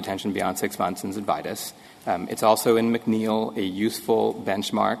constitutionality of detention beyond 6 months in Zidvitas. It's also in McNeil a useful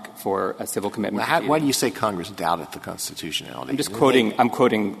benchmark for a civil commitment. Why do you say Congress doubted the constitutionality? I'm just quoting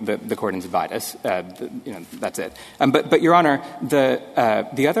the court in Zidvitas. That's it. But Your Honor,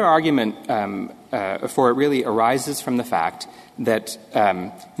 the other argument for it really arises from the fact that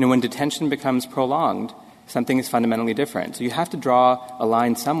when detention becomes prolonged, something is fundamentally different. So you have to draw a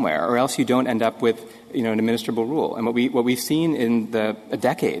line somewhere, or else you don't end up with an administrable rule. And what we've seen in a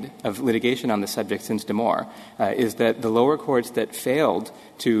decade of litigation on this subject since Damore is that the lower courts that failed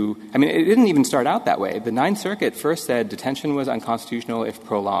to — it didn't even start out that way. The Ninth Circuit first said detention was unconstitutional if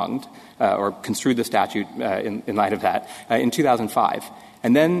prolonged, or construed the statute in light of that, in 2005.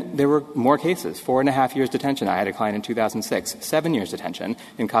 And then there were more cases, 4.5 years detention. I had a client in 2006, 7 years detention.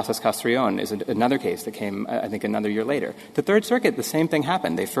 In Casas Castrillon is another case that came, I think, another year later. The Third Circuit, the same thing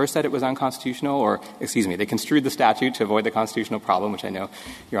happened. They first said it was unconstitutional, they construed the statute to avoid the constitutional problem, which I know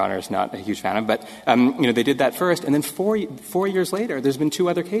Your Honor is not a huge fan of. But, they did that first. And then four years later, there's been 2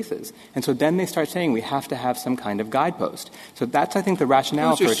 other cases. And so then they start saying we have to have some kind of guidepost. So that's, I think, the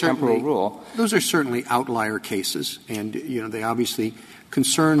rationale for a temporal rule. Those are certainly outlier cases. And, they obviously —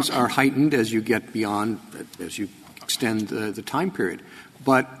 concerns are heightened as you get beyond, as you extend the time period.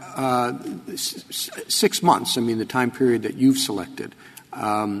 But 6 months, the time period that you've selected,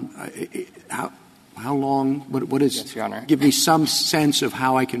 how long, what is — Yes, Your Honor. Give me some sense of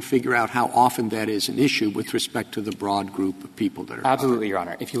how I can figure out how often that is an issue with respect to the broad group of people that are — Absolutely, Your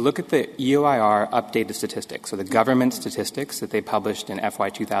Honor. If you look at the EOIR updated statistics, so the government statistics that they published in FY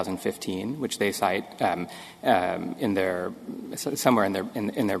 2015, which they cite in their — somewhere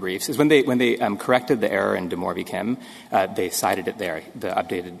in their briefs, is when they corrected the error in Damore v. Kim, they cited it there. The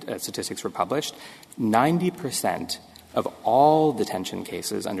updated statistics were published. 90% of all detention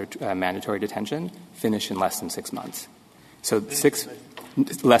cases under mandatory detention finish in less than 6 months. So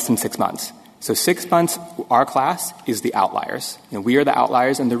less than 6 months. So 6 months, our class is the outliers. We are the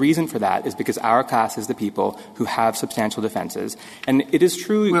outliers, and the reason for that is because our class is the people who have substantial defenses. And it is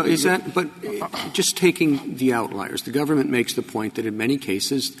true — Well, but just taking the outliers, the government makes the point that in many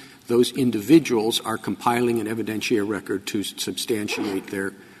cases those individuals are compiling an evidentiary record to substantiate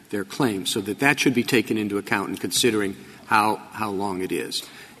their claim, so that should be taken into account in considering how long it is.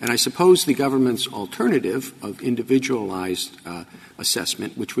 And I suppose the government's alternative of individualized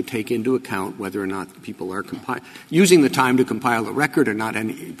assessment, which would take into account whether or not people are using the time to compile a record or not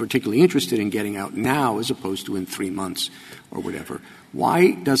particularly interested in getting out now as opposed to in 3 months or whatever.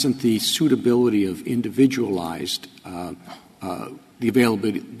 Why doesn't the suitability of individualized the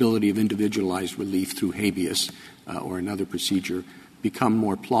availability of individualized relief through habeas or another procedure become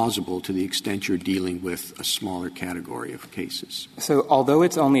more plausible to the extent you're dealing with a smaller category of cases? So although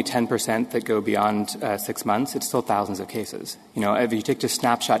it's only 10% that go beyond 6 months, it's still thousands of cases. If you take just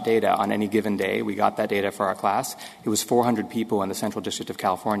snapshot data on any given day, we got that data for our class, it was 400 people in the Central District of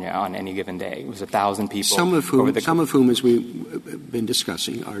California on any given day. It was 1,000 people. Some of whom, as we've been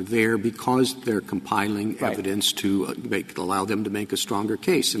discussing, are there because they're compiling evidence to allow them to make a stronger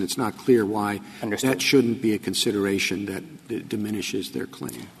case. And it's not clear why that shouldn't be a consideration that diminishes their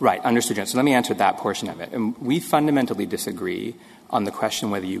claim. Right. Understood. So let me answer that portion of it. And we fundamentally disagree on the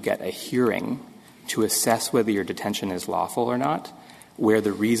question whether you get a hearing to assess whether your detention is lawful or not, where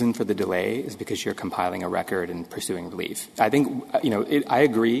the reason for the delay is because you're compiling a record and pursuing relief. I think, I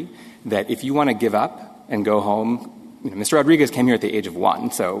agree that if you want to give up and go home, Mr. Rodriguez came here at the age of 1,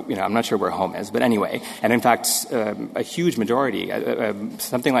 so, I'm not sure where home is. But anyway, and in fact, a huge majority,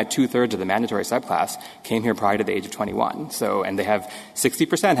 something like 2/3 of the mandatory subclass came here prior to the age of 21. So, and they have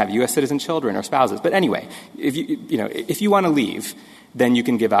 60% have U.S. citizen children or spouses. But anyway, if you want to leave, then you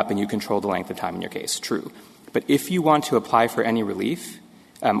can give up and you control the length of time in your case. True. But if you want to apply for any relief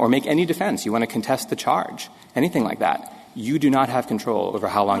or make any defense, you want to contest the charge, anything like that, you do not have control over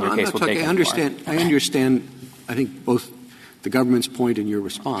how long your case will take. I understand. I think both the government's point and your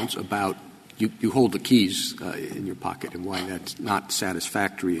response about you hold the keys in your pocket and why that's not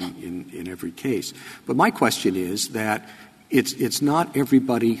satisfactory in every case. But my question is that it's not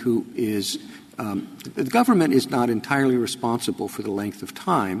everybody who is the government is not entirely responsible for the length of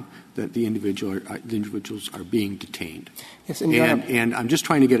time that the individuals are being detained. Yes, and I'm just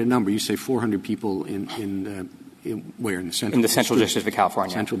trying to get a number. You say 400 people in where in the Central District of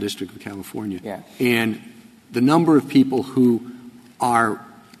California. Central District of California. Yeah. And the number of people who are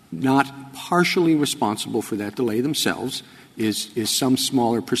not partially responsible for that delay themselves is some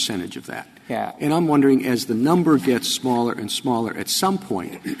smaller percentage of that. Yeah. And I'm wondering, as the number gets smaller and smaller, at some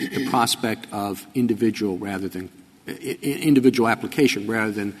point, the prospect of individual application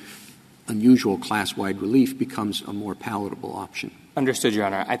rather than unusual class-wide relief becomes a more palatable option. Understood, Your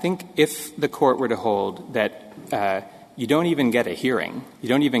Honor. I think if the court were to hold that you don't even get a hearing, you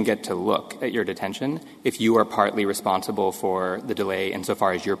don't even get to look at your detention if you are partly responsible for the delay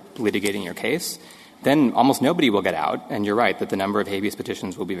insofar as you're litigating your case, then almost nobody will get out, and you're right that the number of habeas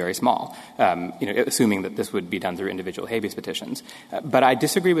petitions will be very small, assuming that this would be done through individual habeas petitions. But I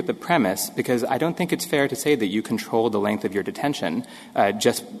disagree with the premise because I don't think it's fair to say that you control the length of your detention.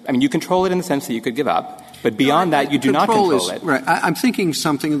 You control it in the sense that you could give up, but beyond that, you do not control it. Right. I'm thinking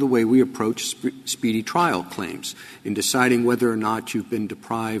something of the way we approach speedy trial claims. In deciding whether or not you've been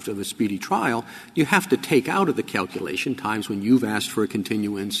deprived of a speedy trial, you have to take out of the calculation times when you've asked for a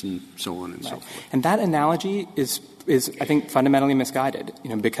continuance and so on and so forth. And that analogy is I think, fundamentally misguided,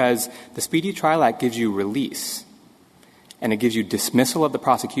 because the Speedy Trial Act gives you release and it gives you dismissal of the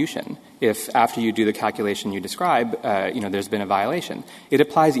prosecution if after you do the calculation you describe, there's been a violation. It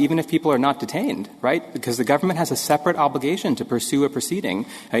applies even if people are not detained, right? Because the government has a separate obligation to pursue a proceeding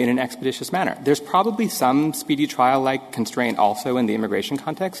in an expeditious manner. There's probably some speedy trial-like constraint also in the immigration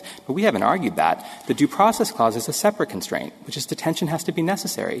context, but we haven't argued that. The Due Process Clause is a separate constraint, which is detention has to be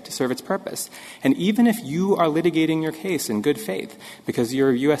necessary to serve its purpose. And even if you are litigating your case in good faith because you're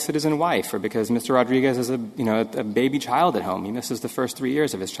a U.S. citizen wife or because Mr. Rodriguez has a baby child at home, he misses the first 3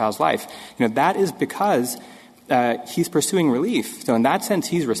 years of his child's life, that is because he's pursuing relief. So in that sense,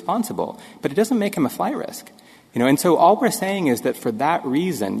 he's responsible. But it doesn't make him a flight risk. And so all we're saying is that for that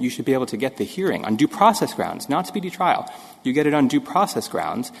reason, you should be able to get the hearing on due process grounds, not speedy trial. You get it on due process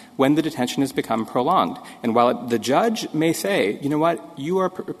grounds when the detention has become prolonged. And while the judge may say, you are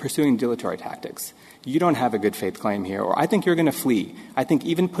pursuing dilatory tactics. You don't have a good faith claim here, or I think you're going to flee. I think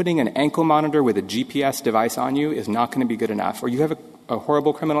even putting an ankle monitor with a GPS device on you is not going to be good enough, or you have a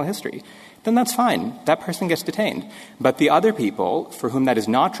horrible criminal history. Then that's fine. That person gets detained. But the other people for whom that is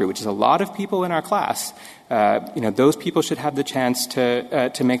not true, which is a lot of people in our class, those people should have the chance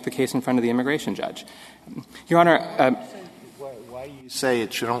to make the case in front of the immigration judge. Your Honor, why do you say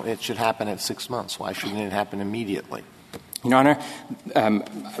it should happen at 6 months? Why shouldn't it happen immediately? Your Honor,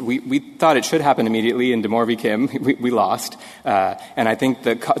 we thought it should happen immediately in DeMore v. Kim. We lost. And I think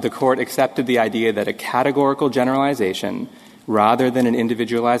the court accepted the idea that a categorical generalization rather than an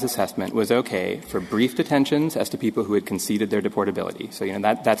individualized assessment was okay for brief detentions as to people who had conceded their deportability. So,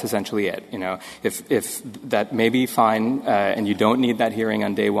 that's essentially it. If that may be fine and you don't need that hearing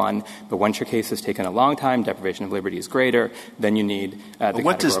on day one, but once your case has taken a long time, deprivation of liberty is greater, then you need the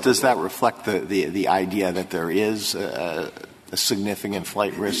What does that reflect the idea that there is a significant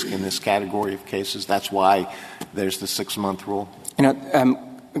flight risk in this category of cases? That's why there's the 6-month rule?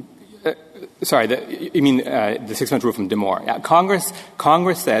 Sorry, you mean the 6-month rule from DeMore.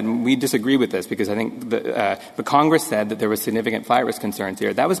 Congress said, and we disagree with this because I think but Congress said that there was significant flight risk concerns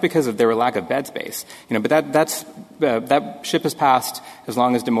here. That was because of their lack of bed space. But that ship has passed as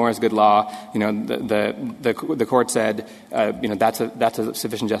long as DeMore is good law. The court said, that's a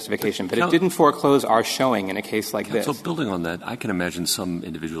sufficient justification. But it didn't foreclose our showing in a case like this. So building on that, I can imagine some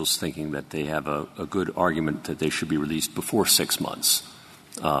individuals thinking that they have a good argument that they should be released before 6 months.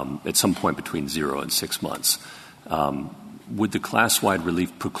 At some point between 0 and 6 months. Would the class-wide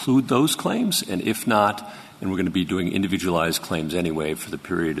relief preclude those claims? And if not, and we're going to be doing individualized claims anyway for the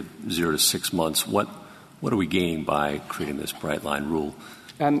period of 0 to 6 months, what are we gaining by creating this bright-line rule?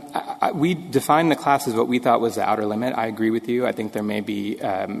 We defined the class as what we thought was the outer limit. I agree with you. I think there may be,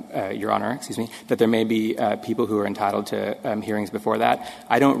 Your Honor, that there may be people who are entitled to hearings before that.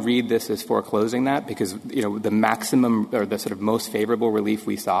 I don't read this as foreclosing that because, the maximum or the sort of most favorable relief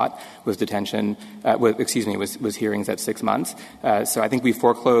we sought was detention, was hearings at 6 months. So I think we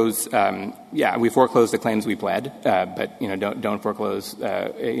foreclose, we foreclose the claims we pled, but, don't foreclose,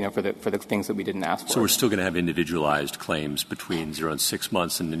 for the things that we didn't ask for. So we're still going to have individualized claims between 0 and 6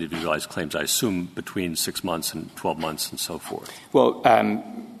 months and individualized claims, I assume, between 6 months and 12 months and so forth. Well,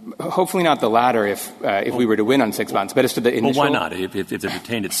 hopefully not the latter if we were to win on 6 months. But as to the initial... Well, why not? If they're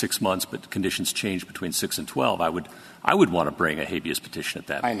detained at 6 months but conditions change between 6 and 12, I would want to bring a habeas petition at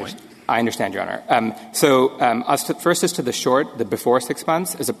that point. I understand, Your Honor. First as to the before 6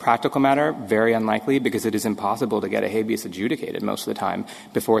 months, as a practical matter, very unlikely because it is impossible to get a habeas adjudicated most of the time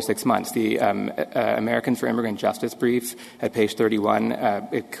before 6 months. The Americans for Immigrant Justice brief at page 31,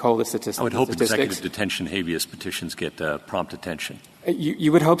 it called the statistics. I would hope executive detention habeas petitions get prompt attention.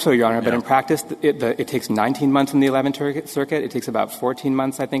 You would hope so, Your Honor, but in practice, it takes 19 months in the 11th Circuit. It takes about 14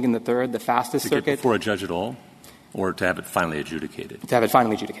 months, I think, in the 3rd, the fastest circuit. To get before a judge at all? Or to have it finally adjudicated? To have it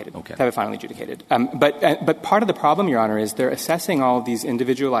finally adjudicated. Okay. To have it finally adjudicated. But part of the problem, Your Honor, is they're assessing all of these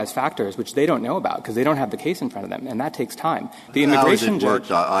individualized factors, which they don't know about because they don't have the case in front of them, and that takes time. The immigration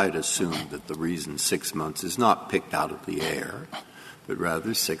judge. I'd assume that the reason 6 months is not picked out of the air, but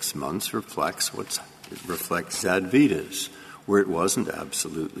rather 6 months reflects Zadvitas, where it wasn't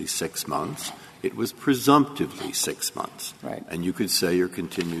absolutely 6 months. It was presumptively 6 months. Right. And you could say your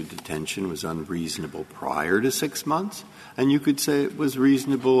continued detention was unreasonable prior to 6 months, and you could say it was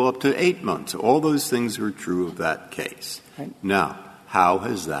reasonable up to 8 months. All those things were true of that case. Right. Now, how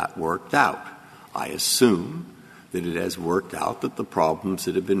has that worked out? I assume that it has worked out that the problems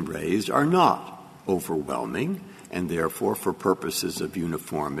that have been raised are not overwhelming, and therefore, for purposes of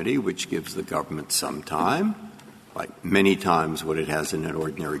uniformity, which gives the government some time, like many times what it has in an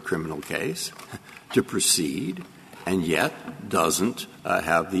ordinary criminal case, to proceed, and yet doesn't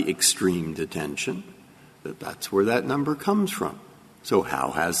have the extreme detention, that's where that number comes from. So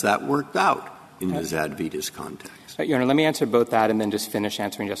how has that worked out in the Zadvitas context? Your Honor, let me answer both that and then just finish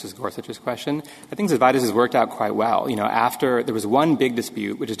answering Justice Gorsuch's question. I think Zadvitas has worked out quite well. After there was one big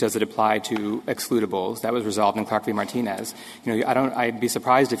dispute, which is does it apply to excludables, that was resolved in Clark v. Martinez. I'd be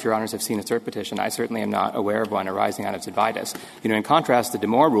surprised if Your Honors have seen a cert petition. I certainly am not aware of one arising out of Zadvitas. In contrast, the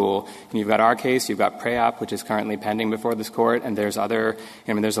Damore rule, you've got our case, you've got Preop, which is currently pending before this Court, and there's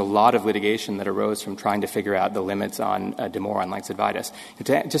there's a lot of litigation that arose from trying to figure out the limits on Damore, unlike Zadvitas.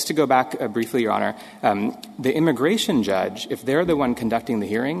 Just to go back briefly, Your Honor, the immigration judge, if they're the one conducting the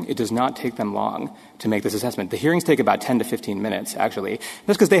hearing, it does not take them long to make this assessment. The hearings take about 10 to 15 minutes, actually.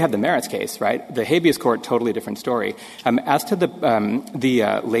 That's because they have the merits case, right? The habeas court, totally different story. As to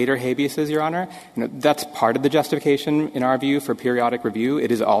the later habeases, Your Honor, that's part of the justification, in our view, for periodic review.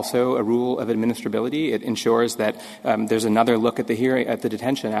 It is also a rule of administrability. It ensures that there's another look at the hearing, at the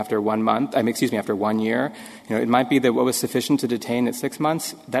detention after 1 month. After 1 year. It might be that what was sufficient to detain at 6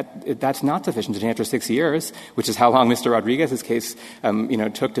 months, that's not sufficient to detain after 6 years, which is how long Mr. Rodriguez's case,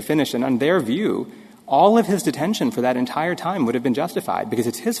 took to finish. And on their view, all of his detention for that entire time would have been justified because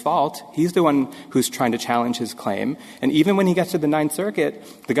it's his fault. He's the one who's trying to challenge his claim. And even when he gets to the Ninth Circuit,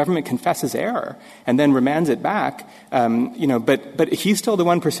 the government confesses error and then remands it back. But he's still the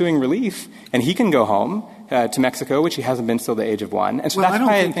one pursuing relief, and he can go home to Mexico, which he hasn't been till the age of 1. And so that's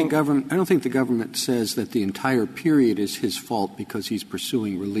why I don't think the government says that the entire period is his fault because he's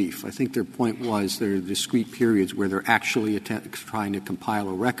pursuing relief. I think their point was there are discrete periods where they're actually trying to compile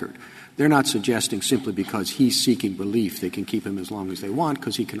a record. They're not suggesting simply because he's seeking relief they can keep him as long as they want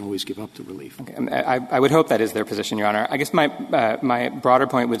because he can always give up the relief. Okay. I would hope that is their position, Your Honor. I guess my broader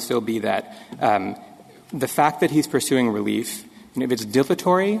point would still be that the fact that he's pursuing relief, if it's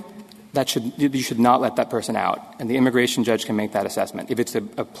dilatory, you should not let that person out, and the immigration judge can make that assessment. If it's a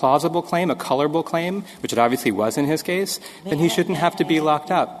plausible claim, a colorable claim, which it obviously was in his case, then he shouldn't have to be locked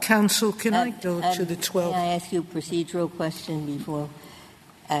up. Counsel, can I go to the 12? Can I ask you a procedural question before?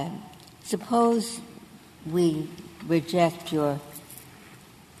 Suppose we reject your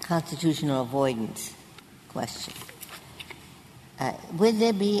constitutional avoidance question. Would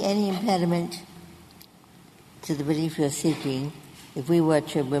there be any impediment to the relief you're seeking if we were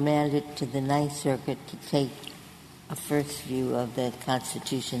to remand it to the Ninth Circuit to take a first view of the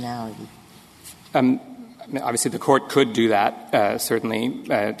constitutionality? Obviously, the Court could do that. Certainly,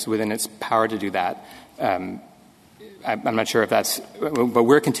 it's within its power to do that. I'm not sure if that's – but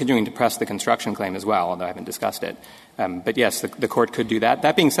we're continuing to press the construction claim as well, although I haven't discussed it. But, yes, the Court could do that.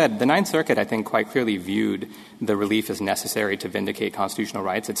 That being said, the Ninth Circuit, I think, quite clearly viewed the relief as necessary to vindicate constitutional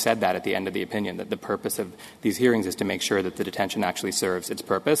rights. It said that at the end of the opinion, that the purpose of these hearings is to make sure that the detention actually serves its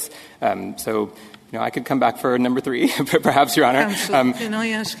purpose. So, I could come back for number 3, perhaps, Your Honor. Counsel, can I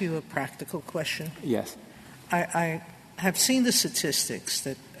ask you a practical question? Yes. I have seen the statistics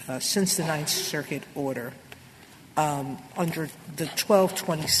that since the Ninth Circuit order, under the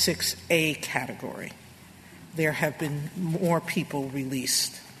 1226A category, there have been more people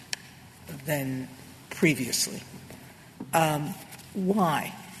released than previously.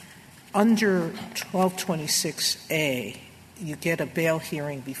 Why? Under 1226A, you get a bail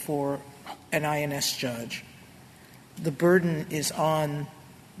hearing before an INS judge. The burden is on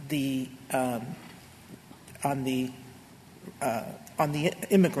the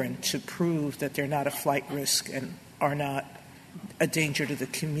immigrant to prove that they're not a flight risk and are not a danger to the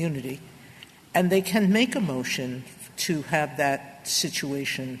community. And they can make a motion to have that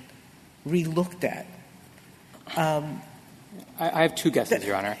situation relooked at. I have 2 guesses,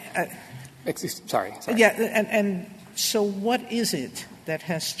 Your Honor. Sorry. Yeah, and So what is it that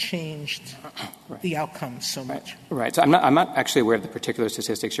has changed the outcome so much? Right. So I'm not actually aware of the particular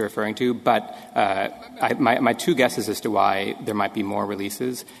statistics you're referring to, but my two guesses as to why there might be more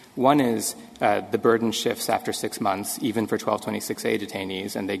releases. One is the burden shifts after 6 months, even for 1226A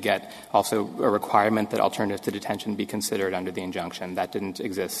detainees, and they get also a requirement that alternatives to detention be considered under the injunction. That didn't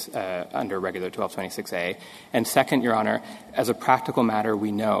exist under regular 1226A. And second, Your Honor, as a practical matter,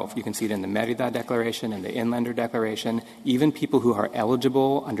 we know, you can see it in the Merida Declaration and the Inlander Declaration, even people who are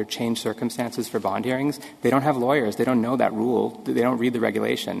eligible under changed circumstances for bond hearings, they don't have lawyers. They don't know that rule. They don't read the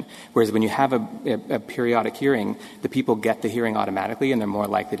regulation. Whereas when you have a periodic hearing, the people get the hearing automatically and they're more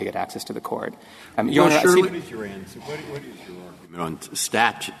likely to get access to the court. Your Honor, what is your answer? What is your argument on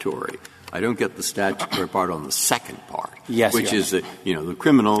statutory? I don't get the statutory part on the second part, yes, which is that, the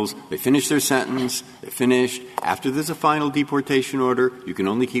criminals, they finish their sentence, they finished. After there's a final deportation order, you can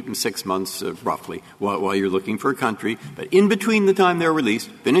only keep them 6 months, roughly, while you're looking for a country. But in between the time they're released,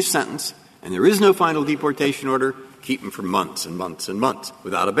 finish sentence, and there is no final deportation order, keep them for months and months and months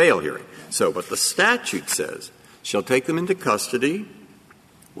without a bail hearing. So, but the statute says, shall take them into custody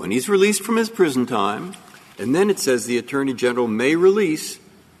when he's released from his prison time, and then it says the Attorney General may release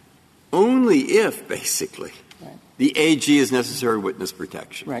only if, basically, the AG is necessary witness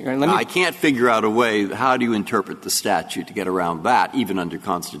protection. Right. Now, I can't figure out a way, how do you interpret the statute to get around that, even under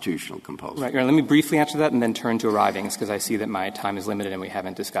constitutional compulsion? Right. Let me briefly answer that and then turn to arrivings, because I see that my time is limited and we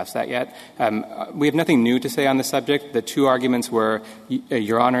haven't discussed that yet. We have nothing new to say on the subject. The two arguments were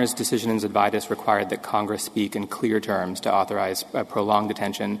Your Honor's decision in Zedvitas required that Congress speak in clear terms to authorize prolonged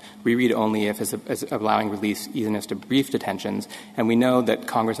detention. We read only if as allowing release even as to brief detentions. And we know that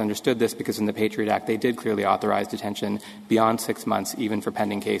Congress understood this because in the Patriot Act they did clearly authorize detention beyond 6 months, even for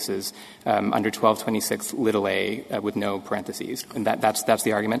pending cases, under 1226a with no parentheses. And that's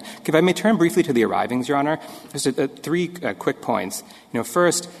the argument. If I may turn briefly to the arrivings, Your Honor, just three quick points.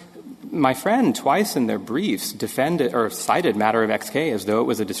 First, my friend twice in their briefs defended or cited matter of XK as though it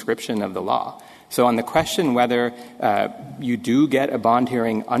was a description of the law. So on the question whether you do get a bond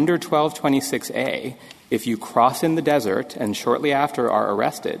hearing under 1226a, if you cross in the desert and shortly after are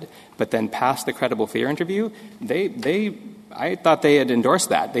arrested, but then pass the credible fear interview, I thought they had endorsed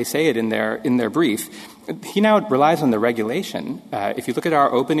that. They say it in their brief. He now relies on the regulation. If you look at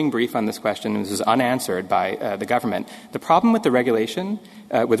our opening brief on this question, and this is unanswered by the government, the problem with the regulation,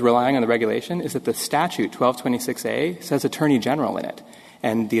 with relying on the regulation, is that the statute 1226a says Attorney General in it.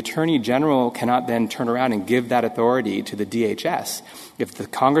 And the Attorney General cannot then turn around and give that authority to the DHS. If the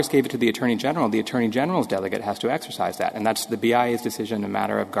Congress gave it to the Attorney General's delegate has to exercise that. And that's the BIA's decision in a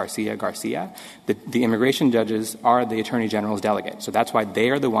matter of Garcia. The immigration judges are the Attorney General's delegate. So that's why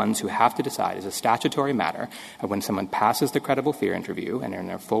they are the ones who have to decide as a statutory matter when someone passes the credible fear interview and are in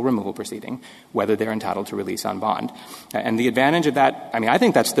their full removal proceeding, whether they're entitled to release on bond. And the advantage of that, I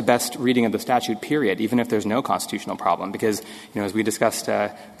think that's the best reading of the statute, period, even if there's no constitutional problem. Because, as we discussed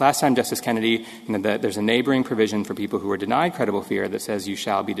last time, Justice Kennedy, there's a neighboring provision for people who are denied credible fear that says you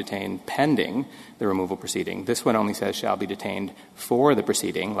shall be detained pending the removal proceeding. This one only says shall be detained for the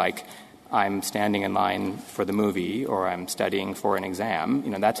proceeding, like I'm standing in line for the movie or I'm studying for an exam.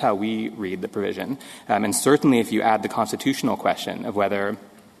 That's how we read the provision. And certainly if you add the constitutional question of whether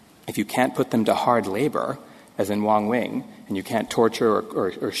if you can't put them to hard labor, as in Wong Wing, and you can't torture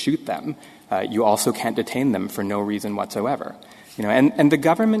or shoot them, you also can't detain them for no reason whatsoever. And the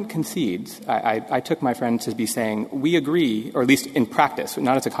government concedes. I took my friend to be saying, we agree, or at least in practice,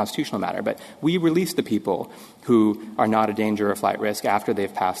 not as a constitutional matter, but we release the people who are not a danger or flight risk after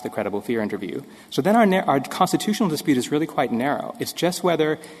they've passed the credible fear interview. So then our constitutional dispute is really quite narrow. It's just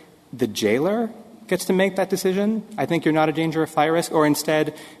whether the jailer gets to make that decision, I think you're not a danger or flight risk, or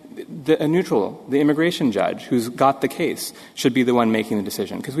instead a neutral, the immigration judge who's got the case should be the one making the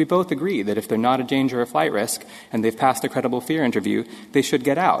decision. Because we both agree that if they're not a danger or flight risk and they've passed the credible fear interview, they should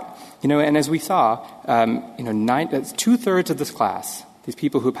get out. And as we saw, 2/3 of this class, these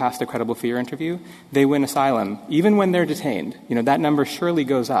people who passed the credible fear interview, they win asylum even when they're detained. That number surely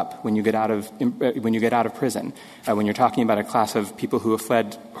goes up when you get out of prison. When you're talking about a class of people who have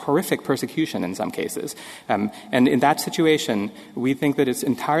fled horrific persecution in some cases, and in that situation, we think that it's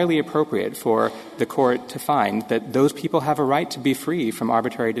entirely appropriate for the court to find that those people have a right to be free from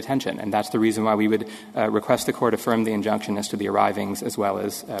arbitrary detention, and that's the reason why we would request the court affirm the injunction as to the arrivings as well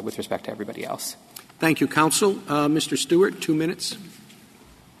as with respect to everybody else. Thank you, counsel. Mr. Stewart, 2 minutes.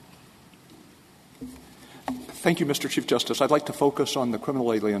 Thank you, Mr. Chief Justice. I'd like to focus on the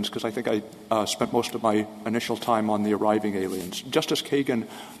criminal aliens because I think I spent most of my initial time on the arriving aliens. Justice Kagan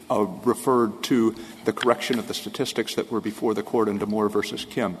referred to the correction of the statistics that were before the court in Damore versus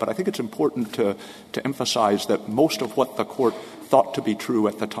Kim. But I think it's important to emphasize that most of what the court thought to be true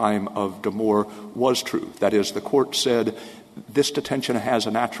at the time of Damore was true. That is, the court said this detention has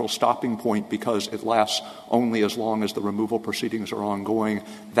a natural stopping point because it lasts only as long as the removal proceedings are ongoing.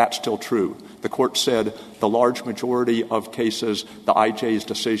 That's still true. The court said the large majority of cases, the IJ's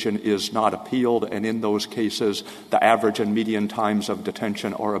decision is not appealed, and in those cases, the average and median times of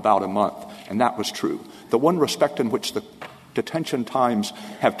detention are about a month. And that was true. The one respect in which the detention times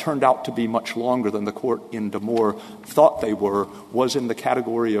have turned out to be much longer than the court in Damore thought they were was in the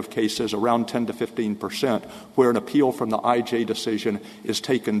category of cases around 10 to 15% where an appeal from the IJ decision is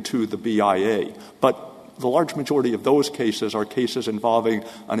taken to the BIA. But the large majority of those cases are cases involving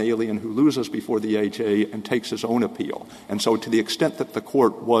an alien who loses before the AJ and takes his own appeal. And so to the extent that the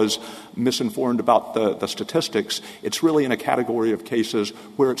court was misinformed about the statistics, it's really in a category of cases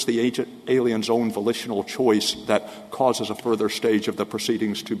where it's the alien's own volitional choice that causes a further stage of the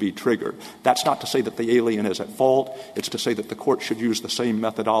proceedings to be triggered. That's not to say that the alien is at fault. It's to say that the court should use the same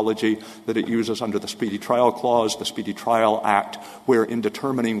methodology that it uses under the Speedy Trial Clause, the Speedy Trial Act, where in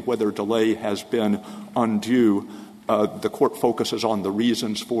determining whether delay has been undue, the court focuses on the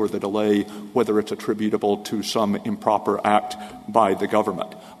reasons for the delay, whether it's attributable to some improper act by the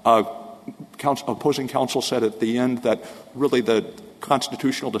government. Opposing counsel said at the end that really the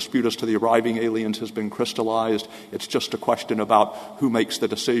constitutional dispute as to the arriving aliens has been crystallized. It's just a question about who makes the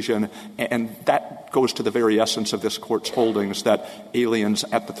decision, and that goes to the very essence of this Court's holdings, that aliens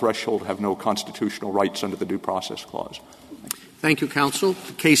at the threshold have no constitutional rights under the Due Process Clause. Thank you, counsel.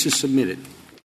 The case is submitted.